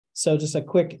So just a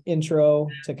quick intro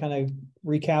to kind of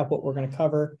recap what we're going to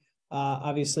cover.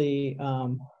 Obviously,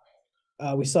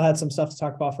 we still had some stuff to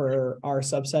talk about for our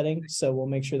subsetting. So we'll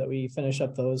make sure that we finish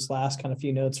up those last kind of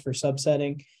few notes for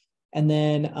subsetting. And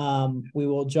then we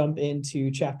will jump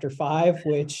into chapter 5,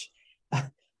 which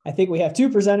I think we have 2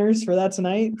 presenters for that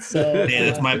tonight. So hey,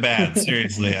 that's my bad.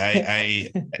 Seriously. I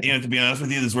to be honest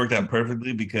with you, this worked out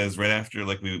perfectly because right after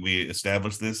like we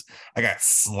established this, I got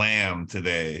slammed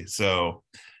today. So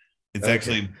it's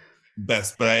actually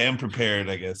best, but I am prepared,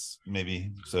 I guess,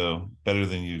 maybe. So better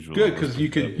than usual. Good, because you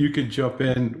can jump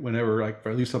in whenever, like,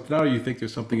 or at least something out, you think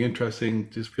there's something interesting,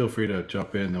 just feel free to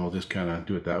jump in, and we'll just kind of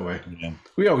do it that way. Yeah.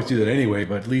 We always do that anyway,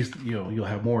 but at least you'll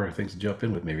have more things to jump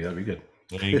in with. Maybe that'd be good.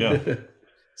 There you go.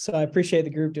 So I appreciate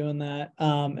the group doing that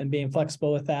and being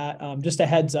flexible with that. Just a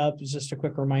heads up, it's just a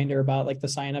quick reminder about like the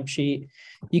sign up sheet.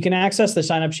 You can access the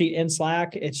sign up sheet in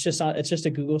Slack. It's just a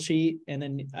Google sheet, and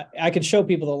then I can show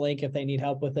people the link if they need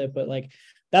help with it. But like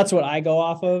that's what I go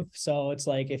off of. So it's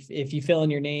like if you fill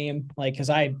in your name, like because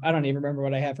I don't even remember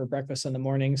what I had for breakfast in the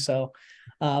morning. So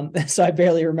so I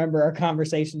barely remember our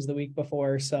conversations the week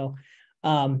before. So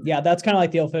yeah, that's kind of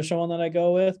like the official one that I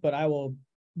go with. But I will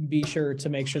be sure to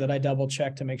make sure that I double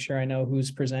check to make sure I know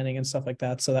who's presenting and stuff like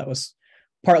that. So that was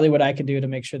partly what I could do to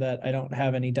make sure that I don't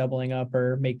have any doubling up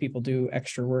or make people do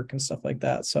extra work and stuff like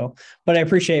that. So, but I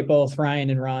appreciate both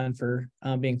Ryan and Ron for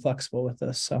being flexible with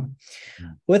this. So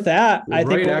with that, well, I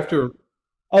think after,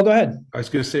 oh, go ahead. I was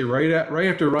going to say right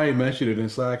after Ryan mentioned it in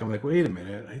Slack, I'm like, wait a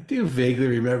minute. I do vaguely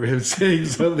remember him saying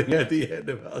something at the end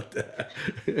about that.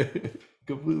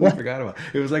 Completely forgot about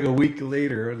it. It was like a week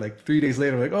later, like 3 days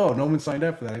later, like, oh, no one signed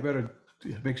up for that. I better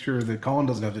make sure that Colin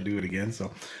doesn't have to do it again.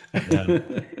 So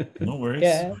no worries.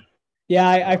 Yeah.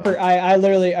 I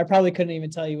probably couldn't even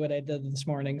tell you what I did this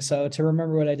morning. So to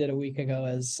remember what I did a week ago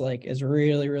is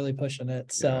really, really pushing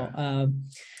it. So,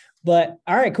 but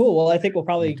all right, cool. Well, I think we'll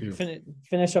probably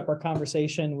finish up our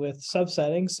conversation with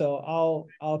subsetting. So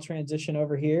I'll transition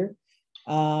over here.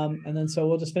 And then, so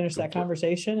we'll just finish that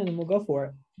conversation and then we'll go for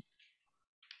it.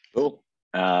 Cool.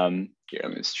 Here, let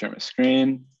me just share my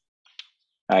screen.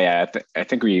 Yeah, I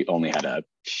think we only had a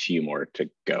few more to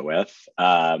go with.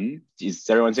 Does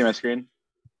everyone see my screen?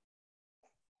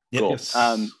 Cool. Yes.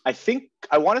 I think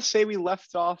I want to say we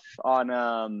left off on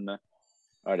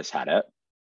I just had it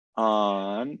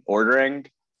on ordering.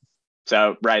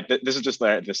 So, right, this is just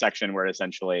the section where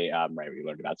essentially, right, we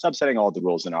learned about subsetting, all the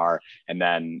rules in R, and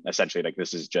then essentially, like,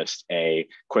 this is just a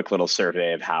quick little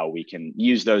survey of how we can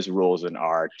use those rules in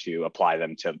R to apply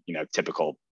them to,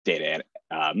 typical data,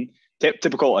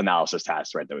 typical analysis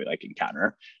tasks, right, that we like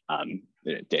encounter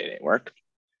day-to-day work.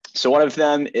 So one of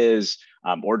them is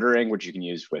ordering, which you can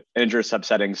use with integer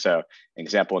subsetting. So an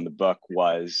example in the book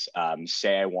was,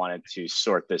 say I wanted to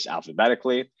sort this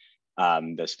alphabetically,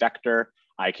 this vector.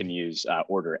 I can use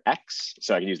order X.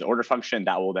 So I can use the order function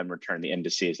that will then return the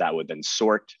indices that would then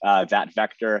sort that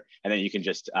vector. And then you can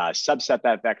just subset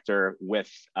that vector with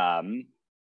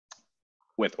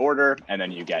order, and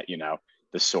then you get,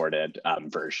 the sorted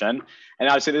version. And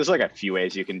obviously there's like a few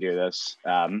ways you can do this,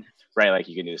 right? Like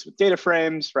you can do this with data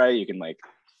frames, right? You can like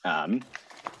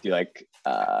do like,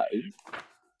 I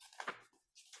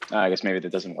guess maybe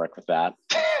that doesn't work with that.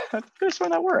 I could have sworn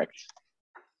that worked.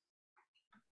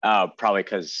 Probably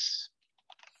because,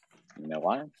 you know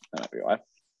why? That might be why.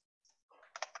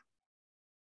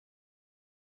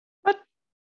 What?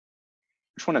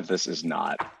 Which one of this is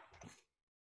not?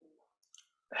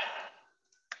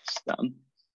 It's dumb.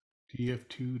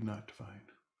 DF2 not defined.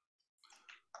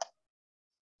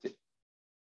 Did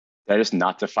I just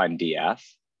not define DF?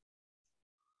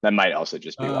 That might also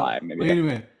just be why. Maybe. Wait a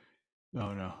minute.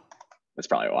 Oh, no. That's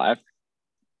probably why.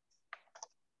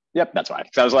 Yep, that's why.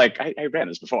 So I was like, I ran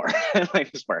this before. Like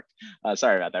this worked.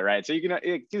 Sorry about that, right? So you can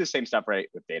do the same stuff, right,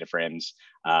 with data frames.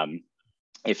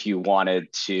 If you wanted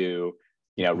to,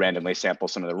 randomly sample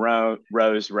some of the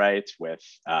rows, right, with,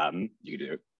 you could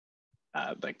do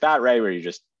like that, right, where you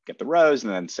just get the rows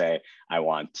and then say, I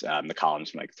want the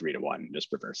columns from like 3 to 1,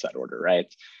 just reverse that order, right?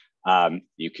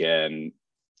 You can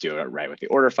do it right with the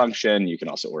order function. You can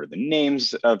also order the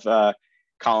names of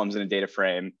columns in a data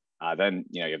frame. Then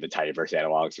you have the tidyverse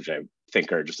analogs, which I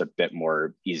think are just a bit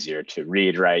more easier to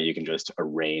read, right? You can just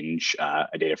arrange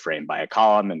a data frame by a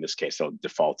column. In this case, it'll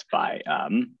default by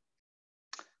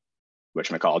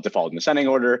default in ascending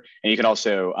order. And you can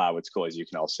also, what's cool is you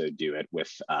can also do it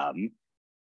with,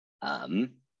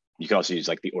 you can also use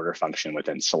like the order function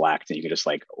within select, and you can just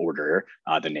like order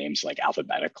the names like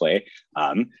alphabetically.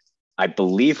 I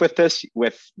believe with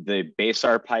the base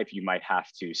R pipe, you might have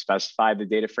to specify the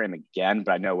data frame again,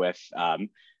 but I know with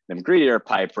them greedier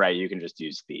pipe, right, you can just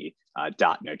use the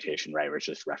dot notation, right, which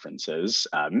just references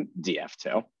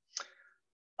df2.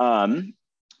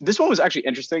 This one was actually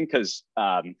interesting because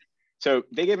so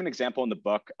they gave an example in the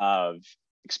book of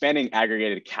expanding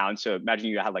aggregated counts. So imagine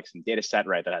you had like some data set,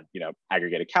 right, that had, you know,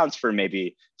 aggregated counts for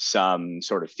maybe some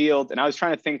sort of field. And I was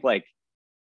trying to think like,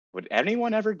 would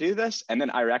anyone ever do this? And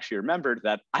then I actually remembered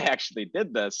that I actually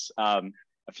did this a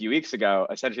few weeks ago.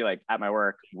 Essentially, like at my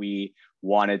work, we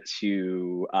wanted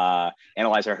to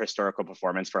analyze our historical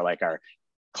performance for like our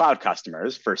cloud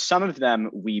customers. For some of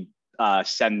them, we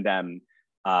send them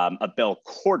a bill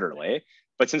quarterly.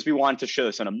 But since we want to show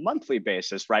this on a monthly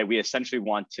basis, right, we essentially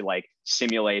want to like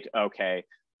simulate, okay,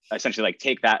 essentially like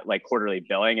take that like quarterly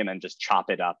billing and then just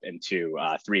chop it up into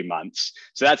 3 months.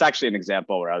 So that's actually an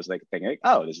example where I was like thinking,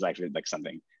 oh, this is actually like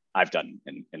something I've done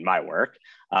in my work.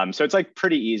 So it's like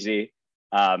pretty easy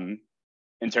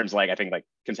in terms of like, I think like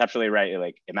conceptually, right,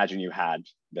 like imagine you had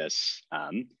this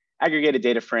aggregated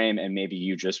data frame and maybe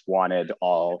you just wanted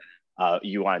all,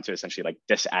 you wanted to essentially like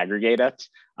disaggregate it.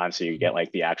 So you get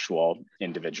like the actual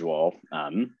individual.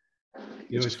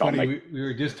 You know, it's funny, like, we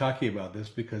were just talking about this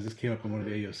because this came up in one of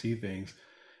the AOC things.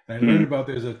 And I learned about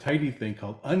there's a tidy thing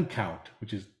called uncount,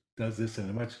 which does this in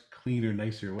a much cleaner,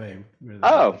 nicer way.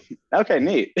 Oh, okay,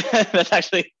 neat. That's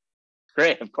actually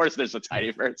great. Of course there's a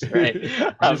tidy first, right?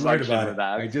 I just learned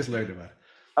about it. I just learned about it.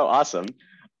 Oh, awesome.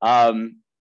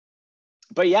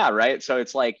 But yeah, right. So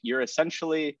it's like you're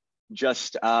essentially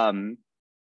just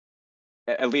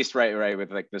at least right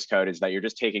with like this code is that you're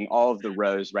just taking all of the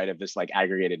rows, right, of this like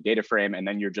aggregated data frame, and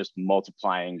then you're just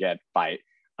multiplying it by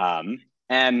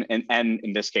n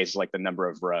in this case like the number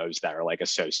of rows that are like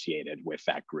associated with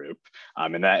that group,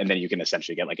 and then you can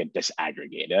essentially get like a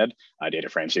disaggregated data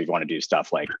frame. So if you want to do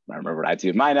stuff like, I remember I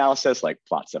do my analysis, like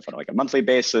plot stuff on like a monthly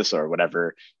basis or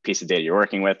whatever piece of data you're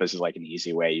working with. This is like an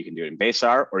easy way you can do it in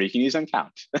BaseR, or you can use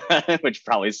uncount, which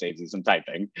probably saves you some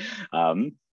typing.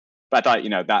 But I thought, you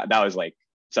know, that was like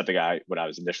something when I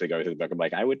was initially going through the book, I'm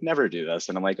like, I would never do this.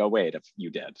 And I'm like, oh, wait, if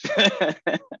you did.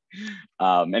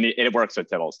 And it works with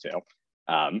Tibbles too.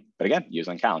 But again, use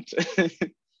uncount.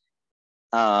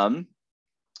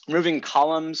 Removing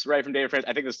columns, right, from data frames.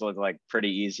 I think this looks like pretty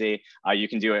easy. You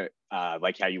can do it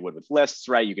like how you would with lists,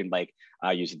 right? You can like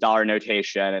use a dollar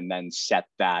notation and then set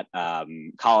that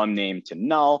column name to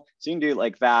null. So you can do it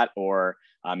like that, or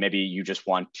maybe you just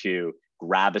want to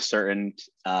grab a certain,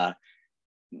 certain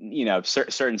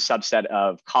subset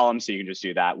of columns. So you can just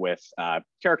do that with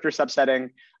character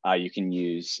subsetting. You can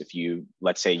use, if you,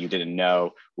 let's say you didn't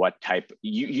know what type,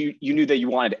 you knew that you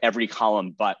wanted every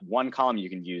column but one column, you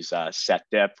can use set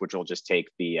diff, which will just take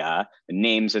the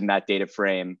names in that data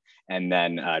frame and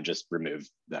then just remove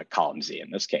the column Z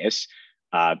in this case.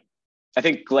 I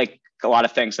think like a lot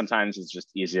of things, sometimes it's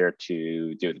just easier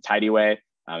to do it the tidy way,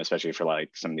 especially for like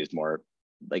some of these more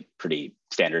like pretty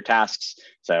standard tasks.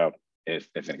 So if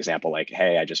an example like,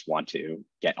 hey, I just want to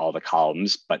get all the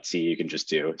columns, but C, you can just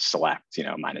do select,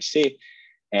 -C.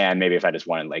 And maybe if I just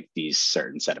wanted like these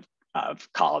certain set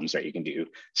of columns, right, you can do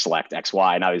select X,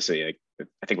 Y. And obviously, like,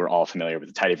 I think we're all familiar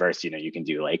with the tidyverse, you can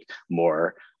do like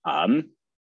more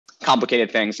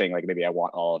complicated things, saying like, maybe I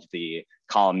want all of the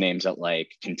column names that like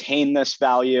contain this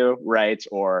value, right?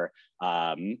 Or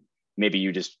maybe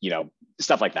you just,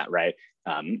 stuff like that, right?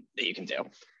 That you can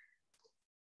do.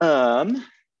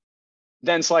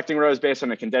 Then selecting rows based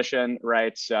on a condition,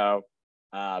 right? So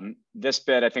this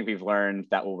bit, I think we've learned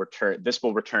that this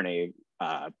will return a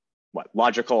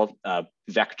logical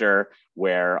vector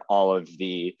where all of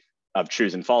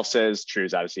trues and falses,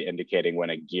 trues obviously indicating when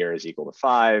a gear is equal to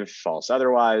 5, false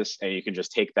otherwise, and you can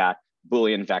just take that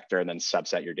Boolean vector and then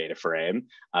subset your data frame.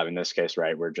 In this case,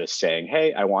 right, we're just saying,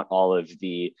 hey, I want all of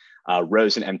the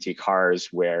rows and empty cars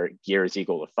where gear is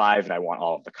equal to 5, and I want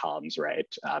all of the columns,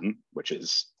 right, which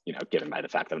is, given by the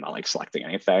fact that I'm not like selecting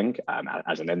anything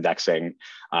as an indexing.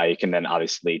 You can then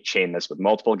obviously chain this with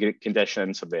multiple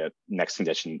conditions. So the next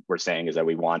condition we're saying is that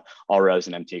we want all rows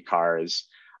and empty cars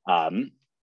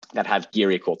that have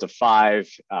gear equal to 5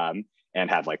 and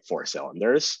have like 4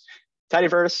 cylinders.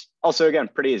 Tidyverse, also again,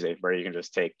 pretty easy, where you can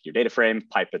just take your data frame,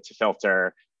 pipe it to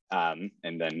filter, and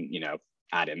then,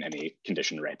 add in any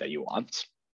condition rate that you want.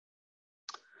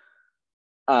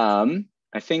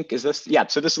 I think, so this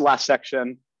is the last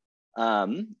section.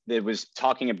 It was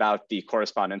talking about the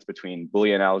correspondence between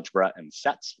Boolean algebra and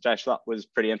sets, which I thought was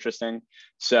pretty interesting.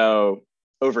 So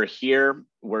over here,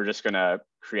 we're just gonna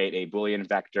create a Boolean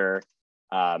vector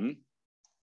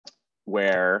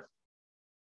where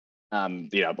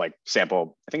like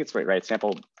sample, I think it's right,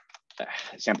 sample's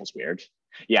weird.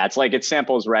 Yeah, it's like it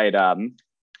samples, right,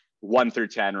 1 through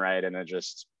 10, right, and it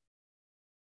just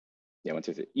Yeah, 1,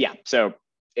 2, 3. Yeah, so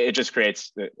it just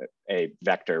creates a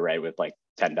vector, right, with like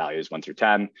 10 values, 1 through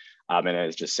 10, and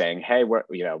it's just saying, hey,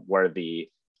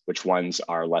 which ones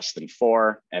are less than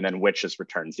 4, and then which just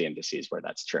returns the indices where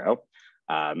that's true.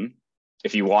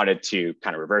 If you wanted to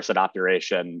kind of reverse that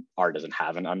operation, R doesn't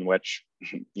have an unwhich,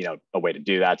 a way to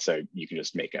do that, so you can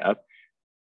just make a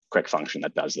quick function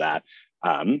that does that.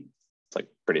 It's like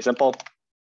pretty simple.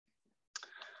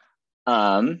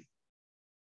 It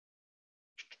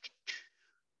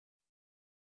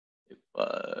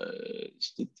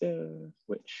was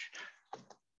which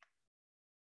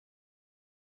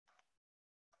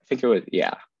I think it was,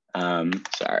 yeah.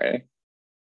 Sorry.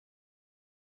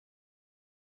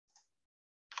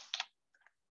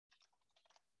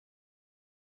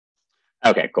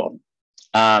 Okay, cool.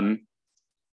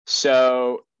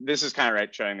 So this is kind of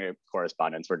right showing the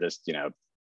correspondence. We're just,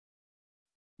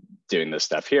 doing this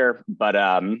stuff here. But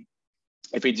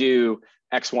if we do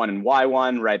X1 and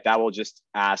Y1, right, that will just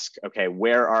ask, okay,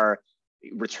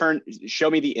 show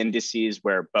me the indices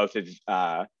where both of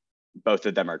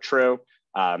them are true.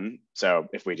 So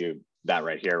if we do that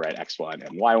right here, right, X1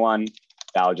 and Y1,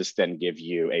 that'll just then give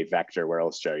you a vector where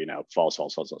it'll show, false,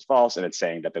 false, false, false, false. And it's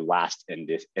saying that the last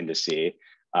indice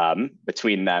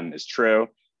between them is true.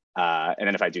 And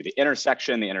then if I do the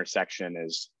intersection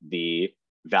is the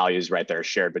values right there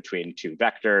shared between two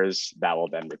vectors that will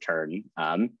then return,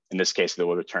 in this case, it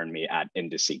will return me at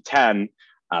index 10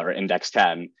 or index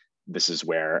 10. This is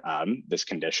where this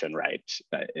condition, right,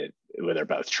 where they're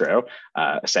both true.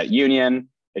 A set union,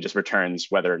 it just returns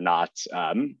whether or not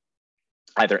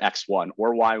either X1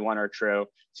 or Y1 are true.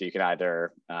 So you can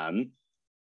either,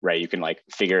 right, you can like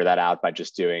figure that out by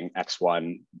just doing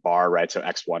X1 bar, right? So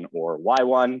X1 or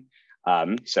Y1.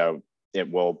 So it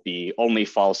will be only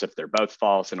false if they're both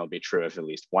false, and it'll be true if at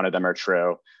least one of them are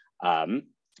true. And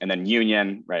then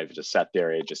union, right, if it's a set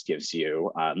theory, it just gives you,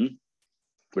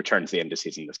 returns the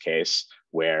indices in this case,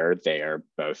 where they are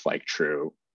both like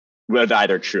true, with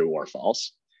either true or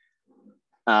false.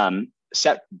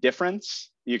 Set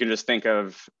difference, you can just think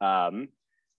of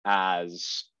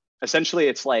as, essentially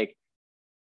it's like,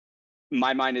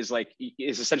 my mind is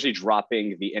essentially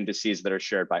dropping the indices that are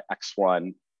shared by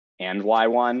X1 and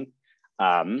Y1.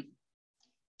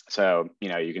 So,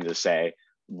 you can just say,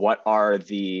 what are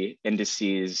the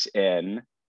indices in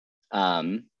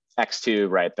X2,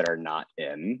 right, that are not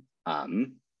in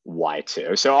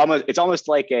Y2? So it's almost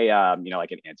like a,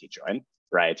 like an anti-join,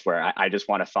 right? Where I just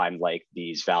want to find like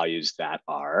these values that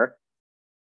are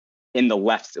in the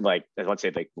left, like, let's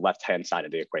say like left-hand side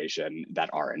of the equation that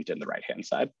aren't in the right-hand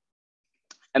side.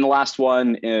 And the last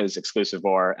one is exclusive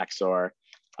OR, XOR,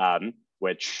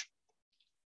 which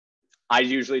I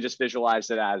usually just visualize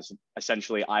it as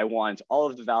essentially I want all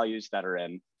of the values that are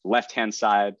in left-hand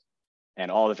side and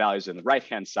all the values in the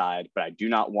right-hand side, but I do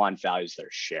not want values that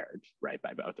are shared, right,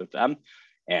 by both of them.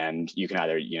 And you can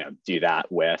either, do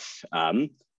that with,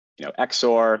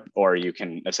 XOR, or you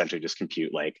can essentially just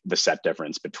compute like the set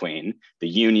difference between the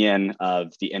union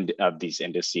of these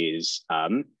indices,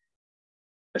 and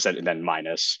then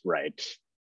minus, right,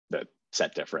 the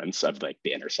set difference of like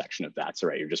the intersection of that. So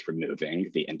right, you're just removing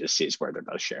the indices where they're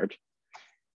both shared.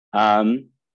 But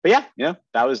yeah,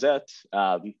 that was it.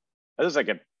 That was like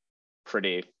a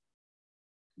pretty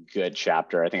good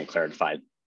chapter. I think it clarified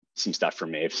some stuff for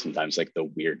me, sometimes like the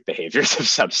weird behaviors of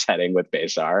subsetting with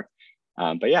base R.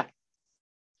 But yeah.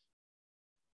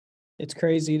 It's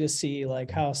crazy to see like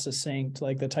how succinct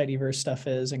like the tidyverse stuff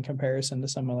is in comparison to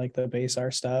some of like the base R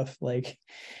stuff. Like,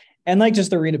 and like just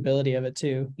the readability of it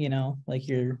too, like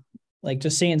you're like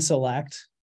just seeing select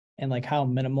and like how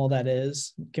minimal that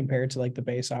is compared to like the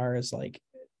base R is like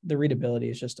the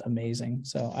readability is just amazing.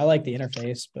 So I like the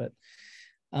interface, but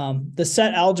the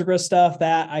set algebra stuff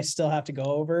that I still have to go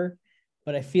over,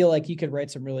 but I feel like you could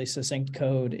write some really succinct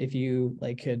code if you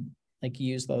like could like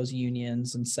use those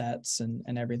unions and sets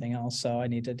and everything else. So I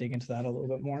need to dig into that a little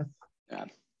bit more. Yeah.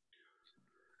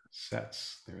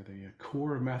 Sets, they're the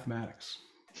core of mathematics.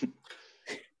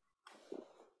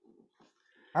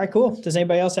 All right, cool. Does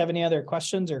anybody else have any other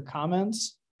questions or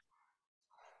comments?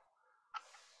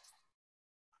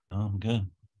 I'm good.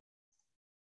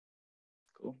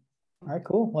 Cool. All right,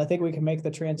 cool. Well, I think we can make the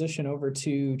transition over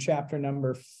to chapter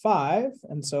number 5.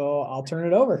 And so I'll turn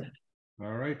it over.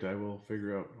 All right, I will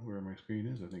figure out where my screen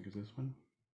is. I think it's this one.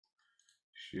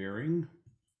 Sharing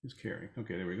is caring.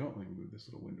 Okay, there we go. Let me move this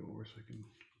little window over so I can.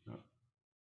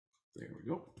 There we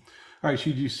go. All right,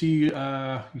 should you see?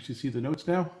 You should see the notes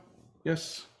now.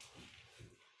 Yes.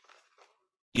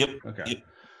 Yep. Okay. Yep.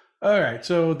 All right.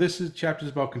 So this is chapters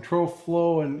about control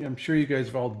flow, and I'm sure you guys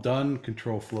have all done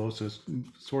control flow. So it's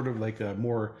sort of like a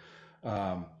more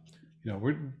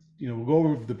we'll go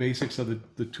over the basics of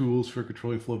the tools for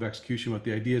controlling flow of execution. But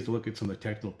the idea is to look at some of the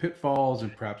technical pitfalls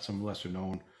and perhaps some lesser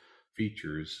known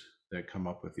features that come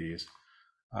up with these.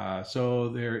 So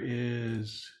there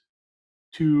is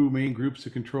two main groups to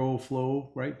control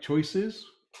flow, right? Choices,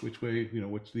 which way,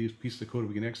 which of these pieces of code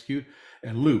we can execute,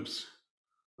 and loops,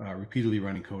 repeatedly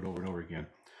running code over and over again.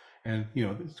 And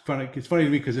it's funny to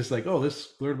me because it's like, oh,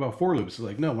 let's learn about for loops. It's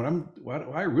like, no, what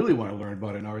I really want to learn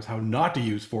about it now is how not to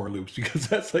use for loops, because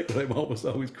that's like what I'm almost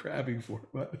always crabbing for.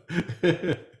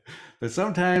 But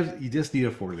sometimes you just need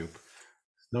a for loop.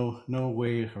 No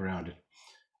way around it.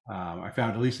 I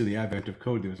found, at least in the advent of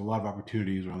code, there was a lot of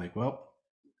opportunities where I'm like, well,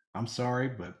 I'm sorry,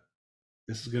 but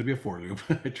this is going to be a for loop.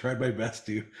 I tried my best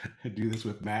to do this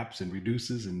with maps and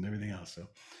reduces and everything else. So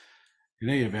in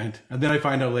any event, and then I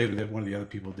find out later that one of the other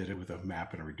people did it with a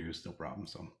map and a reduce, no problem.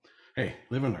 So hey,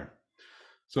 live and learn.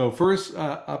 So first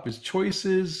up is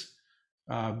choices.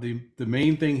 The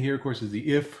main thing here, of course, is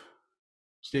the if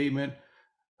statement,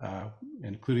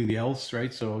 including the else,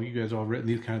 right? So you guys all written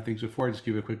these kind of things before. I'll just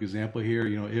give you a quick example here.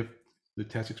 If the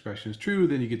test expression is true,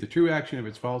 then you get the true action. If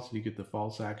it's false, you get the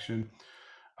false action.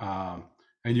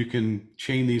 And you can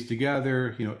chain these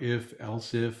together, if,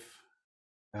 else,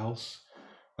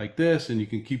 like this, and you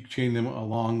can keep chaining them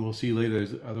along. We'll see later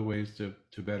there's other ways to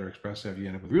better express that. You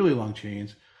end up with really long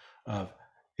chains of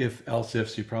if, else,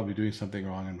 ifs. You're probably doing something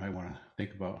wrong and might want to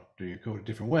think about doing your code a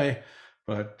different way.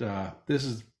 But this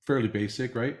is fairly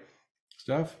basic, right?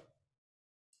 Stuff.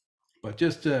 But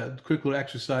just a quick little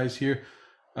exercise here.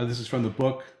 This is from the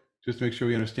book, just to make sure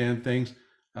we understand things.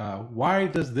 Why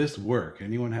does this work?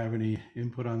 Anyone have any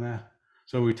input on that?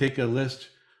 So we take a list,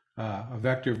 a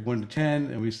vector of 1 to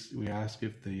 10, and we ask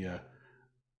if the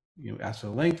ask the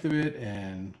length of it,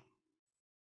 and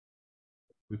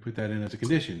we put that in as a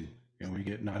condition, and we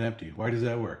get not empty. Why does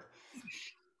that work?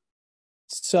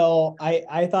 So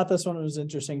I thought this one was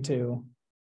interesting too.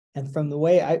 And from the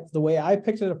way I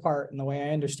picked it apart and the way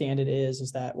I understand it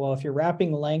is that, well, if you're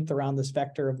wrapping length around this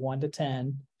vector of 1 to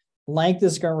 10, length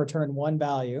is going to return one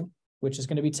value, which is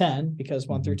going to be 10, because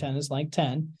 1 through 10 is length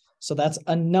 10. So that's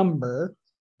a number.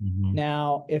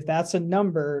 Now, if that's a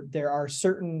number, there are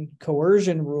certain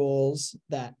coercion rules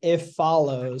that if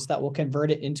follows that will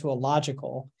convert it into a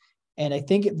logical. And I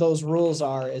think those rules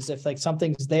are is if like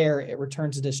something's there, it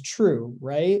returns it as true,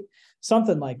 right?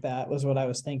 Something like that was what I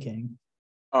was thinking.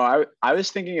 Oh, I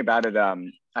was thinking about it.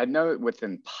 I know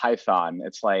within Python,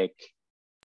 it's like,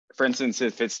 for instance,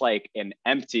 if it's like an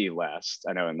empty list,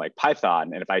 I know in like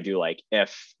Python, and if I do like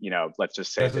if, let's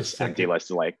just say this empty list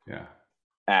is like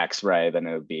X, right? Then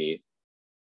it would be,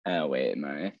 wait, am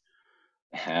I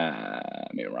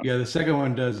maybe wrong? Yeah, the second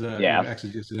one does, X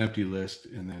is just an empty list,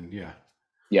 and then,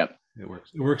 Yep. It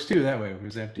works. It works too that way. If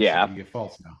it's empty, so you get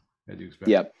false now. I do expect.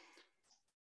 Yep.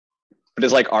 But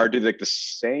does like R do like the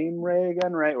same way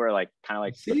again, right? Where like kind of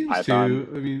like seems Python.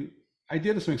 to. I mean, I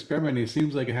did some experimenting. It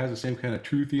seems like it has the same kind of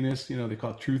truthiness. They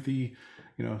call it truthy.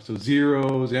 So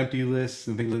zeros, empty lists,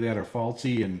 and things like that are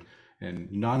falsy,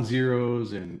 and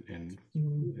non-zeros and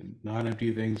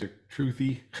non-empty things are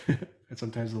truthy. And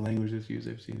sometimes the language is used.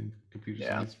 I've seen in computer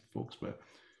science folks, but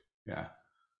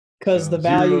because the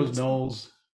value zeros, nulls.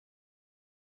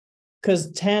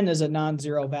 Because 10 is a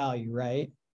non-zero value,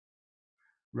 right?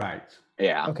 Right.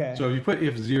 Yeah. Okay. So if you put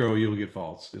if 0, you'll get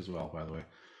false as well, by the way.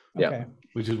 Okay.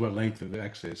 Which is what length of the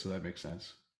X is, so that makes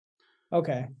sense.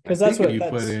 Okay. Because that's what you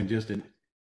put in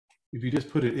if you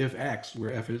just put it if X,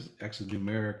 where X is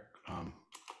numeric,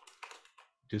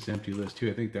 just empty list too.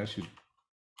 I think that should.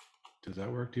 Does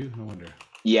that work too? I wonder.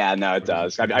 Yeah, no, it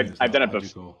does. I've done it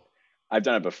before. I've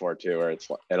done it before too, where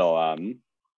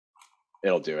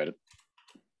it'll do it.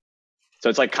 So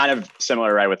it's like kind of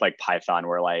similar, right, with like Python,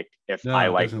 where like if I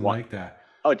like doesn't like that.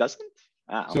 Oh, it doesn't?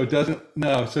 Oh. So it doesn't.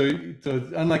 No. So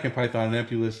unlike in Python, an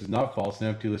empty list is not false. An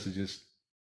empty list is just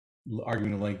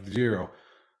argument of length 0.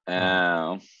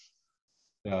 Oh.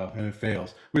 And it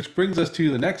fails, which brings us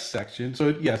to the next section.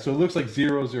 So so it looks like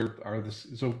zeros are this.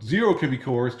 So 0 can be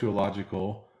coerced to a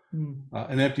logical.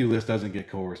 An empty list doesn't get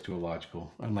coerced to a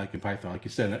logical, unlike in Python. Like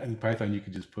you said, in Python you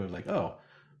could just put like,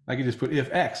 I could just put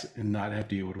if X and not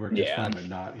empty, it would work just fine, but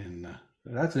not in.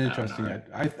 That's an interesting.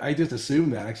 I just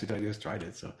assumed that actually. I just tried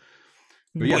it. So,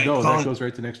 but Wait, Colin, that goes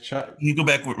right to the next shot. Can you go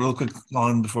back real quick,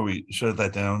 Colin, before we shut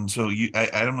that down? So I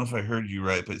don't know if I heard you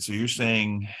right, but so you're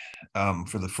saying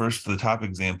for the top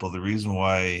example, the reason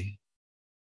why.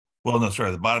 Well, no, sorry,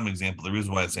 the bottom example, the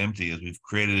reason why it's empty is we've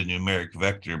created a numeric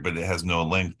vector, but it has no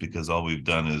length because all we've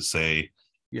done is say,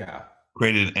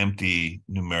 created an empty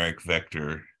numeric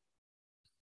vector.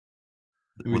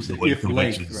 If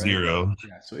length, right? 0.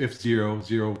 Yeah. So if 0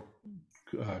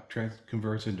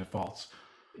 converts into false.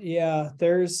 Yeah,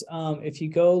 there's if you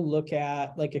go look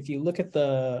at if you look at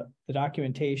the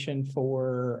documentation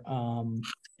for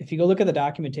if you go look at the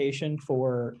documentation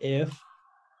for if,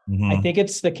 I think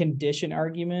it's the condition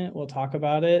argument, we'll talk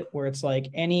about it, where it's like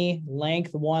any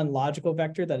length 1 logical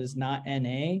vector that is not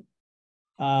NA.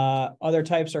 Other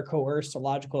types are coerced to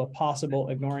logical if possible,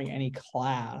 ignoring any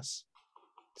class.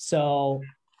 So,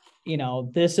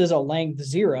 this is a length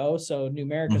 0, so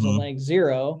numeric is a length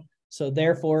 0. So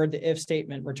therefore, the if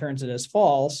statement returns it as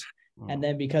false. And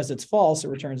then because it's false, it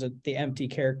returns the empty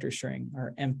character string,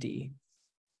 or empty.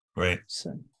 Right.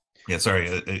 So, yeah,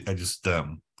 sorry. I just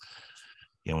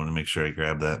I want to make sure I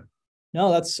grab that.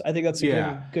 No, I think that's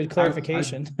a good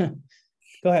clarification.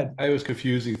 Go ahead. I was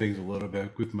confusing things a little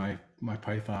bit with my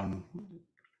Python.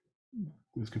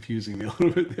 It was confusing me a little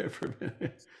bit there for a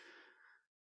minute.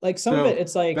 Like some of it,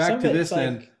 it's like back some of to it's this like,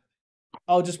 then.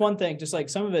 oh, just one thing, just like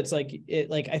some of it's like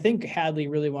I think Hadley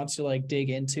really wants to dig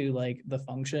into the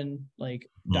function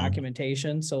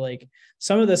documentation. So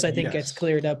some of this I think gets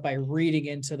cleared up by reading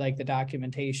into the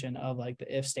documentation of the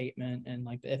if statement and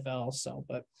the if else. So,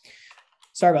 but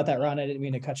sorry about that, Ron. I didn't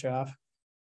mean to cut you off.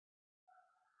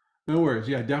 No worries.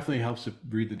 Yeah, it definitely helps to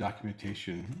read the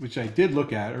documentation, which I did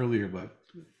look at earlier, but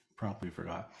promptly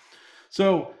forgot.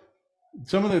 So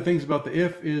some of the things about the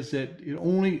if is that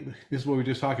this is what we were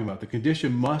just talking about. The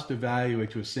condition must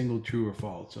evaluate to a single true or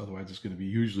false. Otherwise, it's going to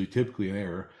be typically an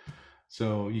error.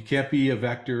 So you can't be a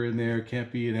vector in there,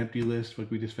 can't be an empty list, like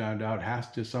we just found out. It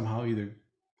has to somehow either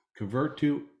convert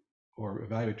to or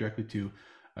evaluate directly to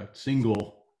a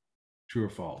single true or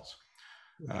false.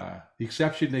 The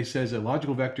exception, they says a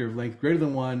logical vector of length greater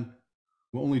than 1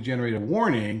 will only generate a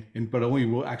warning, but only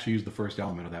will actually use the first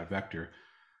element of that vector.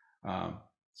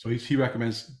 So he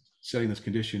recommends setting this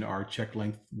condition R check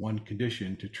length 1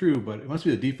 condition to true, but it must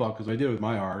be the default because I did it with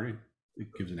my R. It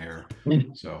gives an error.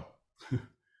 So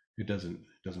it doesn't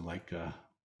like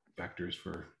vectors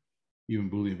for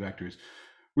even Boolean vectors,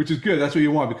 which is good. That's what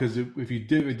you want, because if it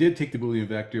did take the Boolean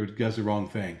vector, it does the wrong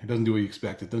thing. It doesn't do what you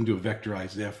expect. It doesn't do a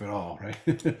vectorized if at all, right?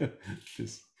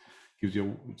 Just gives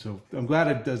you. So I'm glad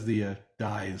it does the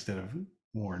die instead of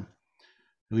warn.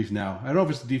 At least now. I don't know if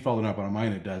it's the default or not, but on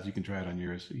mine it does. You can try it on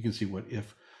yours. You can see what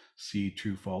if C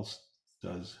true false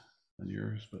does on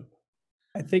yours, but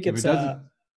I think it's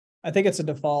a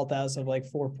default as of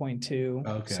 4.2.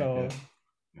 Okay. So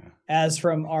as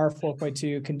from R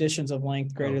 4.2, conditions of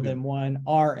length greater than 1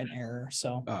 are an error.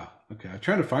 So okay. I'm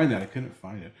trying to find that. I couldn't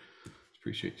find it.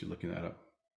 Appreciate you looking that up.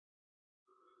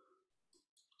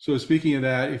 So speaking of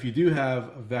that, if you do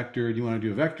have a vector and you want to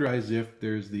do a vectorized if,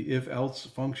 there's the if else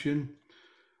function.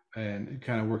 And it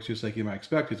kind of works just like you might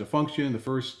expect. It's a function. The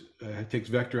first takes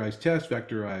vectorized test,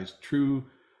 vectorized true,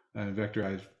 and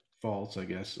vectorized false, I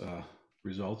guess,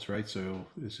 results, right? So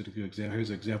this is a good example. Here's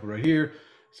an example right here.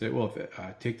 Say, well, if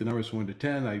I take the numbers from 1 to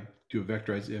 10, I do a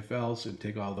vectorized if else and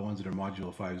take all the ones that are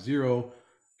modulo 50.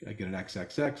 I get an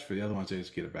XXX. For the other ones, I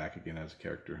just get it back again as a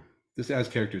character. This adds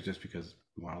characters just because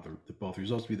we want both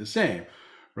results to be the same,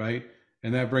 right?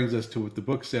 And that brings us to what the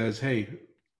book says. Hey,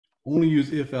 only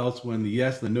use if else when the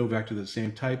yes and the no vector are the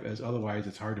same type, as otherwise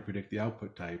it's hard to predict the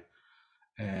output type.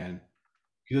 And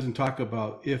he doesn't talk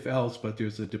about if else, but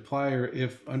there's a deployer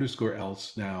if underscore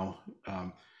else now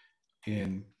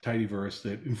in tidyverse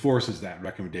that enforces that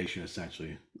recommendation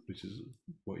essentially, which is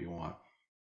what you want.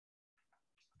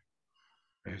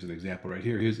 Here's an example right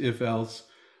here. Here's if else,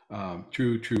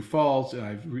 true, true, false.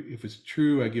 And if it's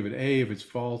true, I give it A. If it's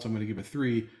false, I'm going to give it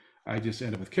 3. I just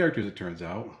end up with characters, it turns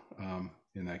out.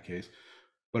 In that case,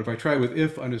 but if I try with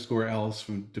if underscore else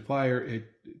from deployer, it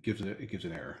gives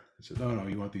an error. It says, oh no,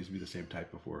 you want these to be the same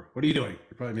type before. What are you doing?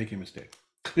 You're probably making a mistake.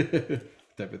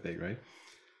 Type of thing, right?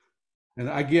 And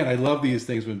again, I love these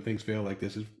things when things fail like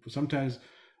this. Sometimes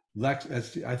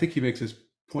I think he makes this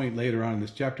point later on in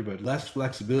this chapter, but less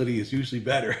flexibility is usually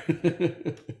better.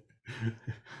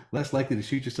 Less likely to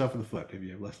shoot yourself in the foot if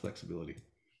you have less flexibility.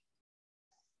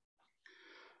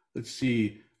 Let's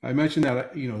see. I mentioned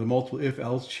that, the multiple if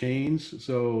else chains.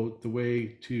 So the way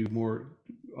to more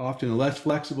often a less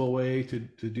flexible way to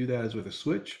do that is with a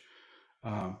switch,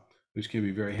 which can be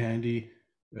very handy.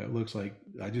 It looks like,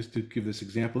 just to give this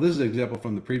example, this is an example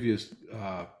from the previous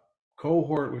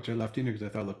cohort, which I left in here because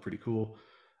I thought it looked pretty cool.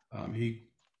 He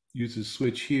uses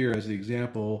switch here as the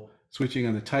example, switching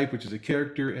on the type, which is a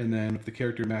character, and then if the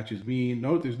character matches mean,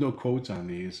 note there's no quotes on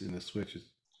these in the switch.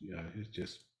 It's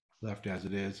just left as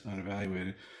it is,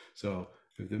 unevaluated. So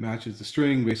if it matches the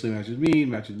string, basically matches mean,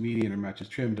 matches median, or matches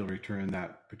trim, it'll return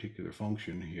that particular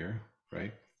function here,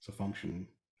 right? So function,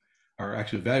 or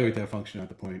actually evaluate that function at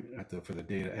the point for the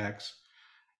data X.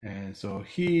 And so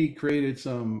he created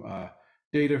some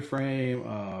data frame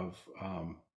of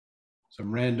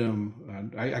some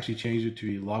random, I actually changed it to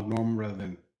be log norm rather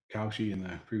than Cauchy in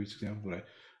the previous example, but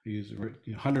I used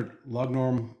 100 log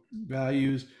norm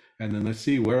values. And then let's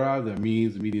see where are the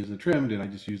means, the medians, and the trimmed. And I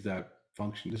just use that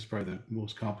function. This is probably the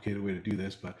most complicated way to do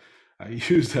this, but I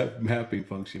use that mapping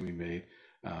function we made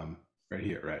right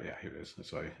here. Right, yeah, here it is.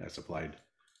 So I supplied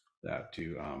that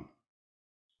to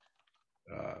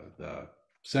the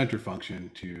center function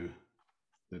to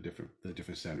the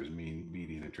different centers, mean,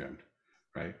 median, and trimmed.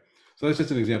 Right. So that's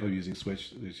just an example of using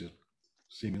switch. It's just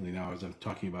seemingly now, as I'm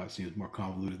talking about, it seems more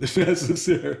convoluted than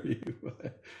necessary.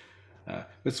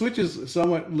 But switch is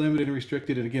somewhat limited and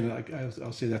restricted. And again,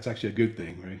 I'll say that's actually a good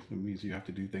thing, right? It means you have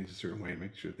to do things a certain way to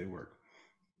make sure that they work.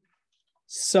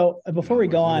 So before we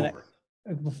go on, Yeah.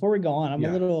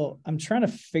 I'm trying to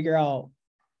figure out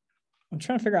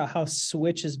how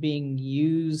switch is being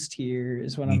used here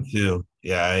is what Me too.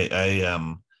 Yeah,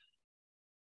 I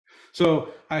So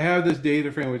I have this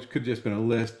data frame, which could just been a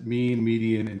list, mean,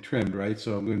 median, and trimmed, right?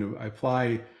 So I'm going to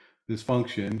apply this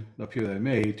function up here that I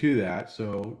made to that.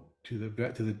 So to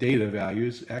the data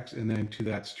values, X, and then to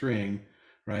that string,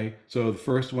 right? So the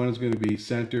first one is going to be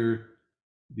center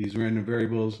these random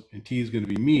variables, and T is going to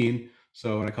be mean.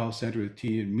 So when I call center with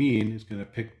T and mean, it's going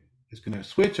to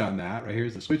switch on that, right?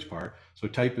 Here's the switch part. So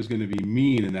type is going to be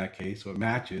mean in that case. So it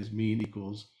matches mean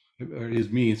equals, or it is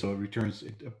mean. So it returns,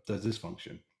 it does this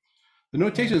function. The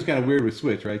notation is kind of weird with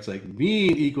switch, right? It's like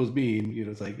mean equals mean,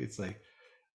 it's like,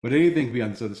 but anything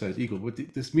beyond this other side is equal. What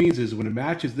this means is when it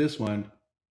matches this one,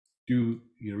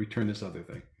 return this other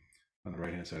thing on the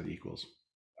right-hand side of the equals.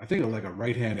 I think like a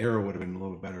right-hand arrow would have been a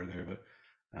little bit better there, but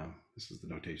this is the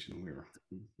notation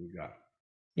we got.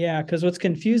 Yeah, because what's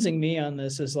confusing me on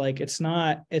this is like it's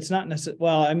not necessarily,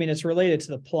 well, I mean, it's related to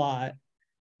the plot,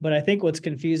 but I think what's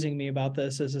confusing me about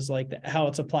this is like how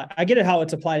it's applied. I get it how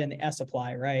it's applied in the S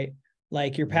apply, right?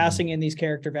 Like you're passing in these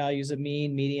character values of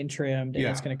mean, median, trimmed, and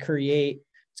it's going to create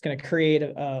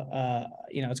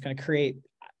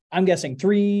I'm guessing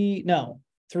three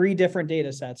different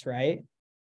data sets, right?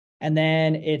 And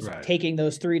then it's taking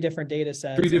those three different data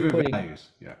sets, three different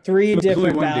values, yeah, three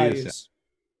different values.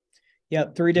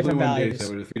 Yep, three different values. Data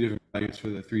set with three different values for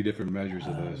the three different measures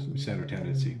of the center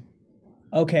tendency.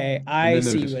 Okay, I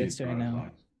see what it's doing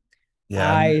now.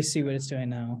 Yeah, I see what it's doing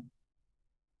now.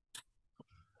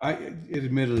 It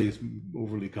admittedly is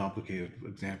overly complicated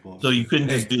example. So you couldn't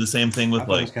just do the same thing with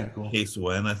like cool. case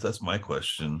when? That's my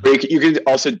question. You could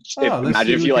also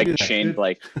imagine if you like chained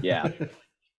like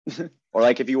or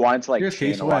like if you wanted to like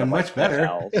chain a lot of much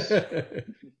better.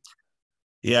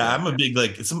 Yeah, I'm a big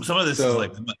like some of this is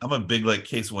like I'm a big like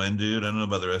case when dude. I don't know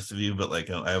about the rest of you, but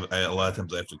like I a lot of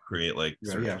times I have to create like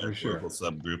certain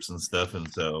subgroups and stuff, and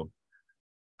so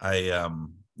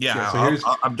I'm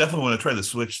definitely want to try the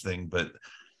switch thing, but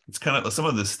it's kind of some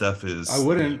of this stuff is I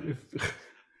wouldn't.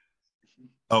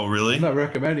 Oh, really? I'm not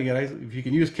recommending it. If you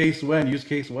can use case when, use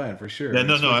case when for sure. Yeah,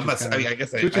 no, I'm not. I guess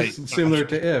switch is similar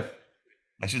to if.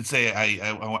 I should say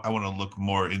I want to look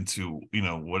more into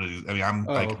what it is. I mean,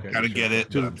 I kind of get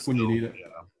it, but when you need it.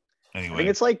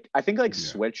 Anyway, I think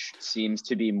switch seems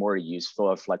to be more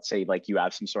useful if, let's say, like you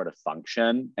have some sort of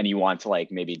function and you want to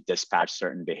like maybe dispatch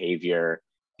certain behavior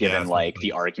given like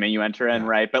the argument you enter in,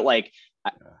 right? But like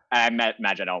I imagine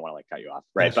I don't want to like cut you off,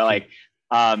 right? That's but true. like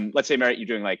let's say Merritt, you're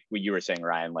doing like what you were saying,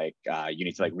 Ryan, like you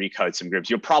need to like recode some groups.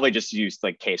 You'll probably just use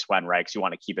like case when, right? Because you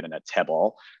want to keep it in a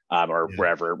tibble or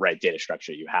wherever data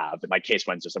structure you have. But like case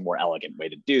when is just a more elegant way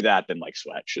to do that than like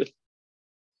switch.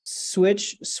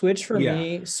 Switch for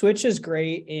me, switch is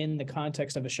great in the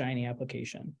context of a Shiny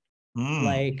application.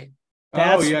 Like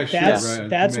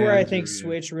that's where I think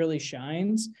switch really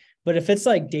shines. But if it's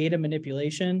like data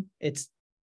manipulation, it's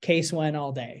case when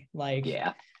all day. Like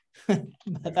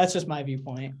that's just my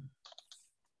viewpoint.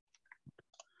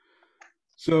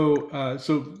 So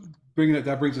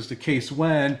that brings us to case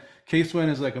when. Case when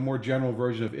is like a more general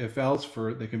version of if else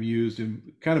they can be used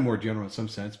in kind of more general in some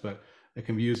sense, but it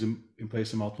can be used in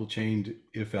place of multiple chained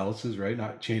if else's, right?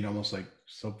 Not chained almost like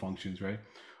sub functions, right?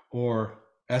 Or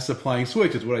S applying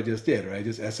switch is what I just did, right? I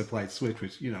just S applied switch,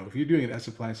 which, if you're doing an S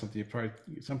applying something,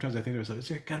 sometimes I think there's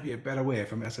got to be a better way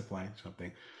if I'm S applying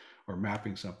something or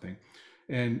mapping something.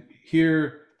 And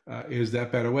here is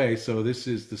that better way. So this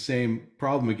is the same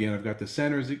problem again. I've got the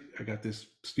centers. I got this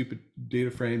stupid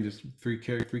data frame, just three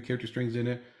character strings in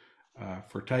it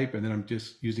for type. And then I'm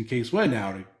just using case when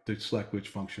now to select which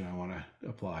function I want to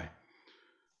apply.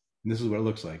 And this is what it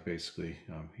looks like basically.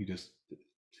 You just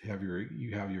have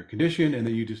your condition, and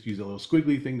then you just use a little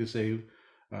squiggly thing to say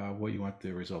what you want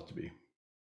the result to be.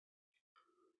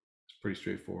 It's pretty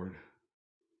straightforward.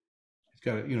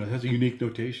 got it. It has a unique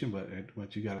notation, but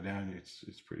once you got it down,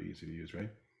 it's pretty easy to use, right?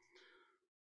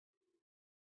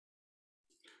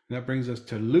 And that brings us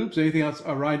to loops. Anything else,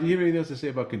 Ryan? Do you have anything else to say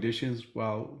about conditions?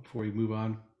 Before we move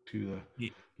on to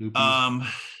the loopies?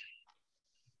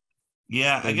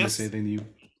 Yeah, I guess anything you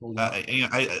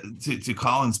to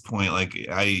Colin's point, like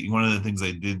one of the things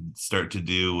I did start to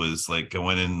do was like I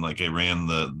went in, like I ran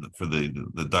for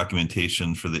the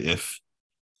documentation for the if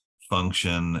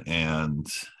function, and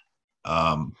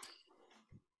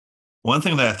one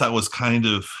thing that I thought was kind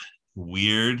of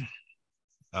weird.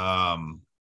 Well,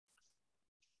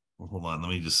 hold on, let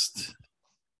me just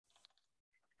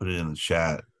put it in the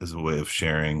chat as a way of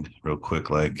sharing real quick,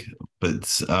 but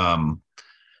so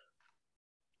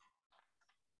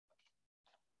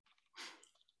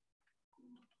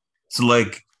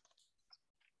like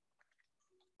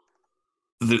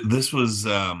this was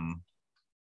something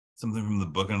from the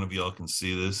book. I don't know if y'all can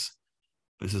see this.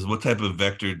 It says, what type of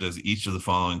vector does each of the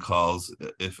following calls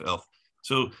if else?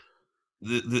 So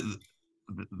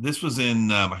this was in,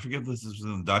 I forget if this was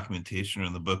in the documentation or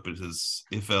in the book, but it says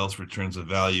if else returns a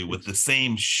value with the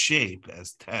same shape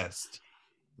as test,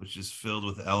 which is filled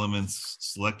with elements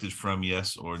selected from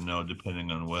yes or no,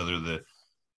 depending on whether the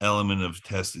element of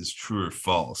test is true or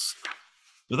false.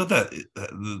 I thought that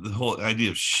the whole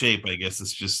idea of shape, I guess,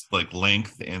 is just like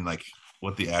length and like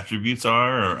what the attributes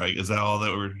are, or is that all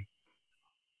that we're?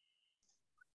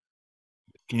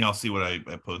 Can y'all see what I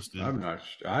posted? I'm not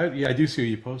sure. I do see what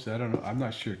you posted. I don't know. I'm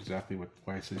not sure exactly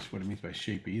why it says what it means by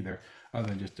shape either, other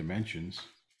than just dimensions.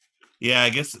 Yeah, I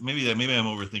guess maybe I'm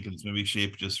overthinking this. Maybe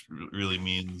shape just really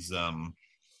means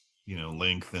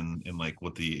length and like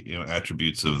what the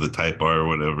attributes of the type are or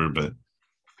whatever. But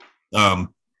I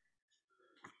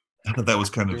thought that was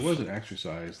kind of. There was an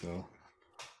exercise though.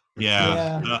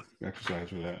 Yeah. Exercise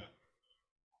for that.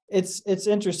 It's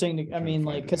interesting. I mean,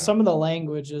 like, because some of the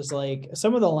language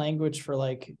for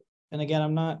like, and again,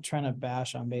 I'm not trying to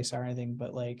bash on base R or anything,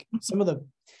 but like some of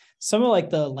like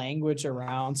the language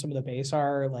around some of the base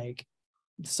R, like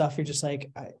stuff, you're just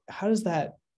like, how does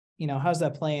that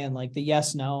play in like the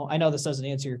yes, no? I know this doesn't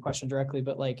answer your question directly,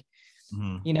 but like,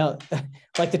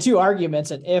 like the two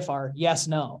arguments and if are yes,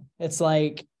 no. It's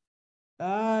like,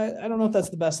 I don't know if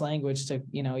that's the best language to,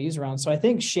 use around. So I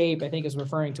think shape, is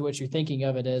referring to what you're thinking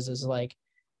of it is like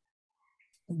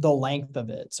the length of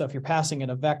it. So if you're passing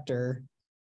it a vector,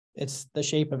 it's the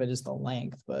shape of it is the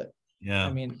length, but yeah,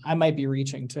 I mean, I might be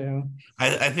reaching too.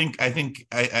 I think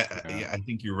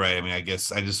you're right. I mean, I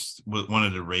guess I just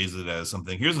wanted to raise it as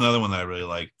something. Here's another one that I really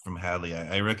like from Hadley.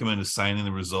 I recommend assigning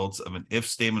the results of an if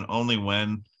statement only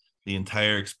when the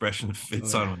entire expression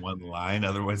fits on one line.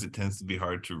 Otherwise, it tends to be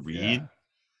hard to read.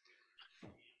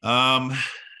 Yeah,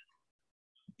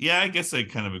 I guess I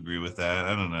kind of agree with that.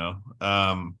 I don't know.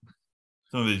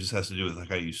 Some of it just has to do with like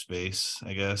how you use space,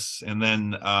 I guess. And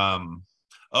then, hold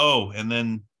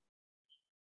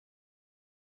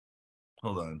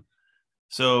on.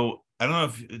 So I don't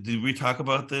know did we talk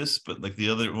about this, but like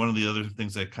one of the other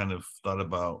things I kind of thought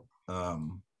about.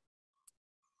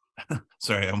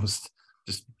 Sorry, I almost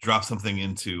just dropped something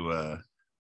into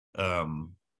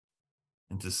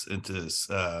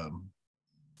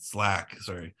Slack.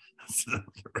 Sorry, that's the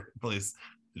right place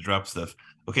to drop stuff.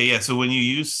 Okay, yeah. So when you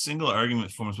use single argument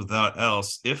forms without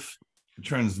else, if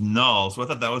returns null. So I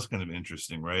thought that was kind of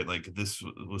interesting, right? Like this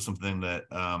was something that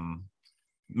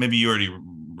maybe you already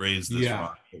raised this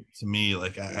wrong. To me,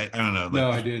 like I don't know. Like,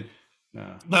 no, I did.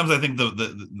 No. Sometimes I think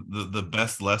the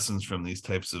best lessons from these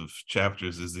types of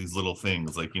chapters is these little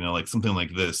things, like like something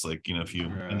like this, like if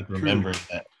you remember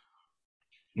that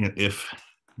if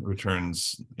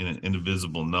returns in an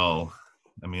indivisible null.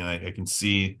 I mean, I can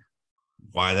see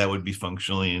why that would be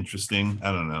functionally interesting.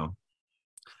 I don't know.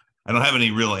 I don't have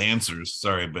any real answers.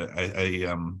 Sorry, but I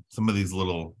some of these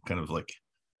little kind of like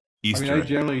Easter. I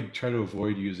generally try to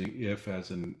avoid using if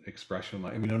as an expression.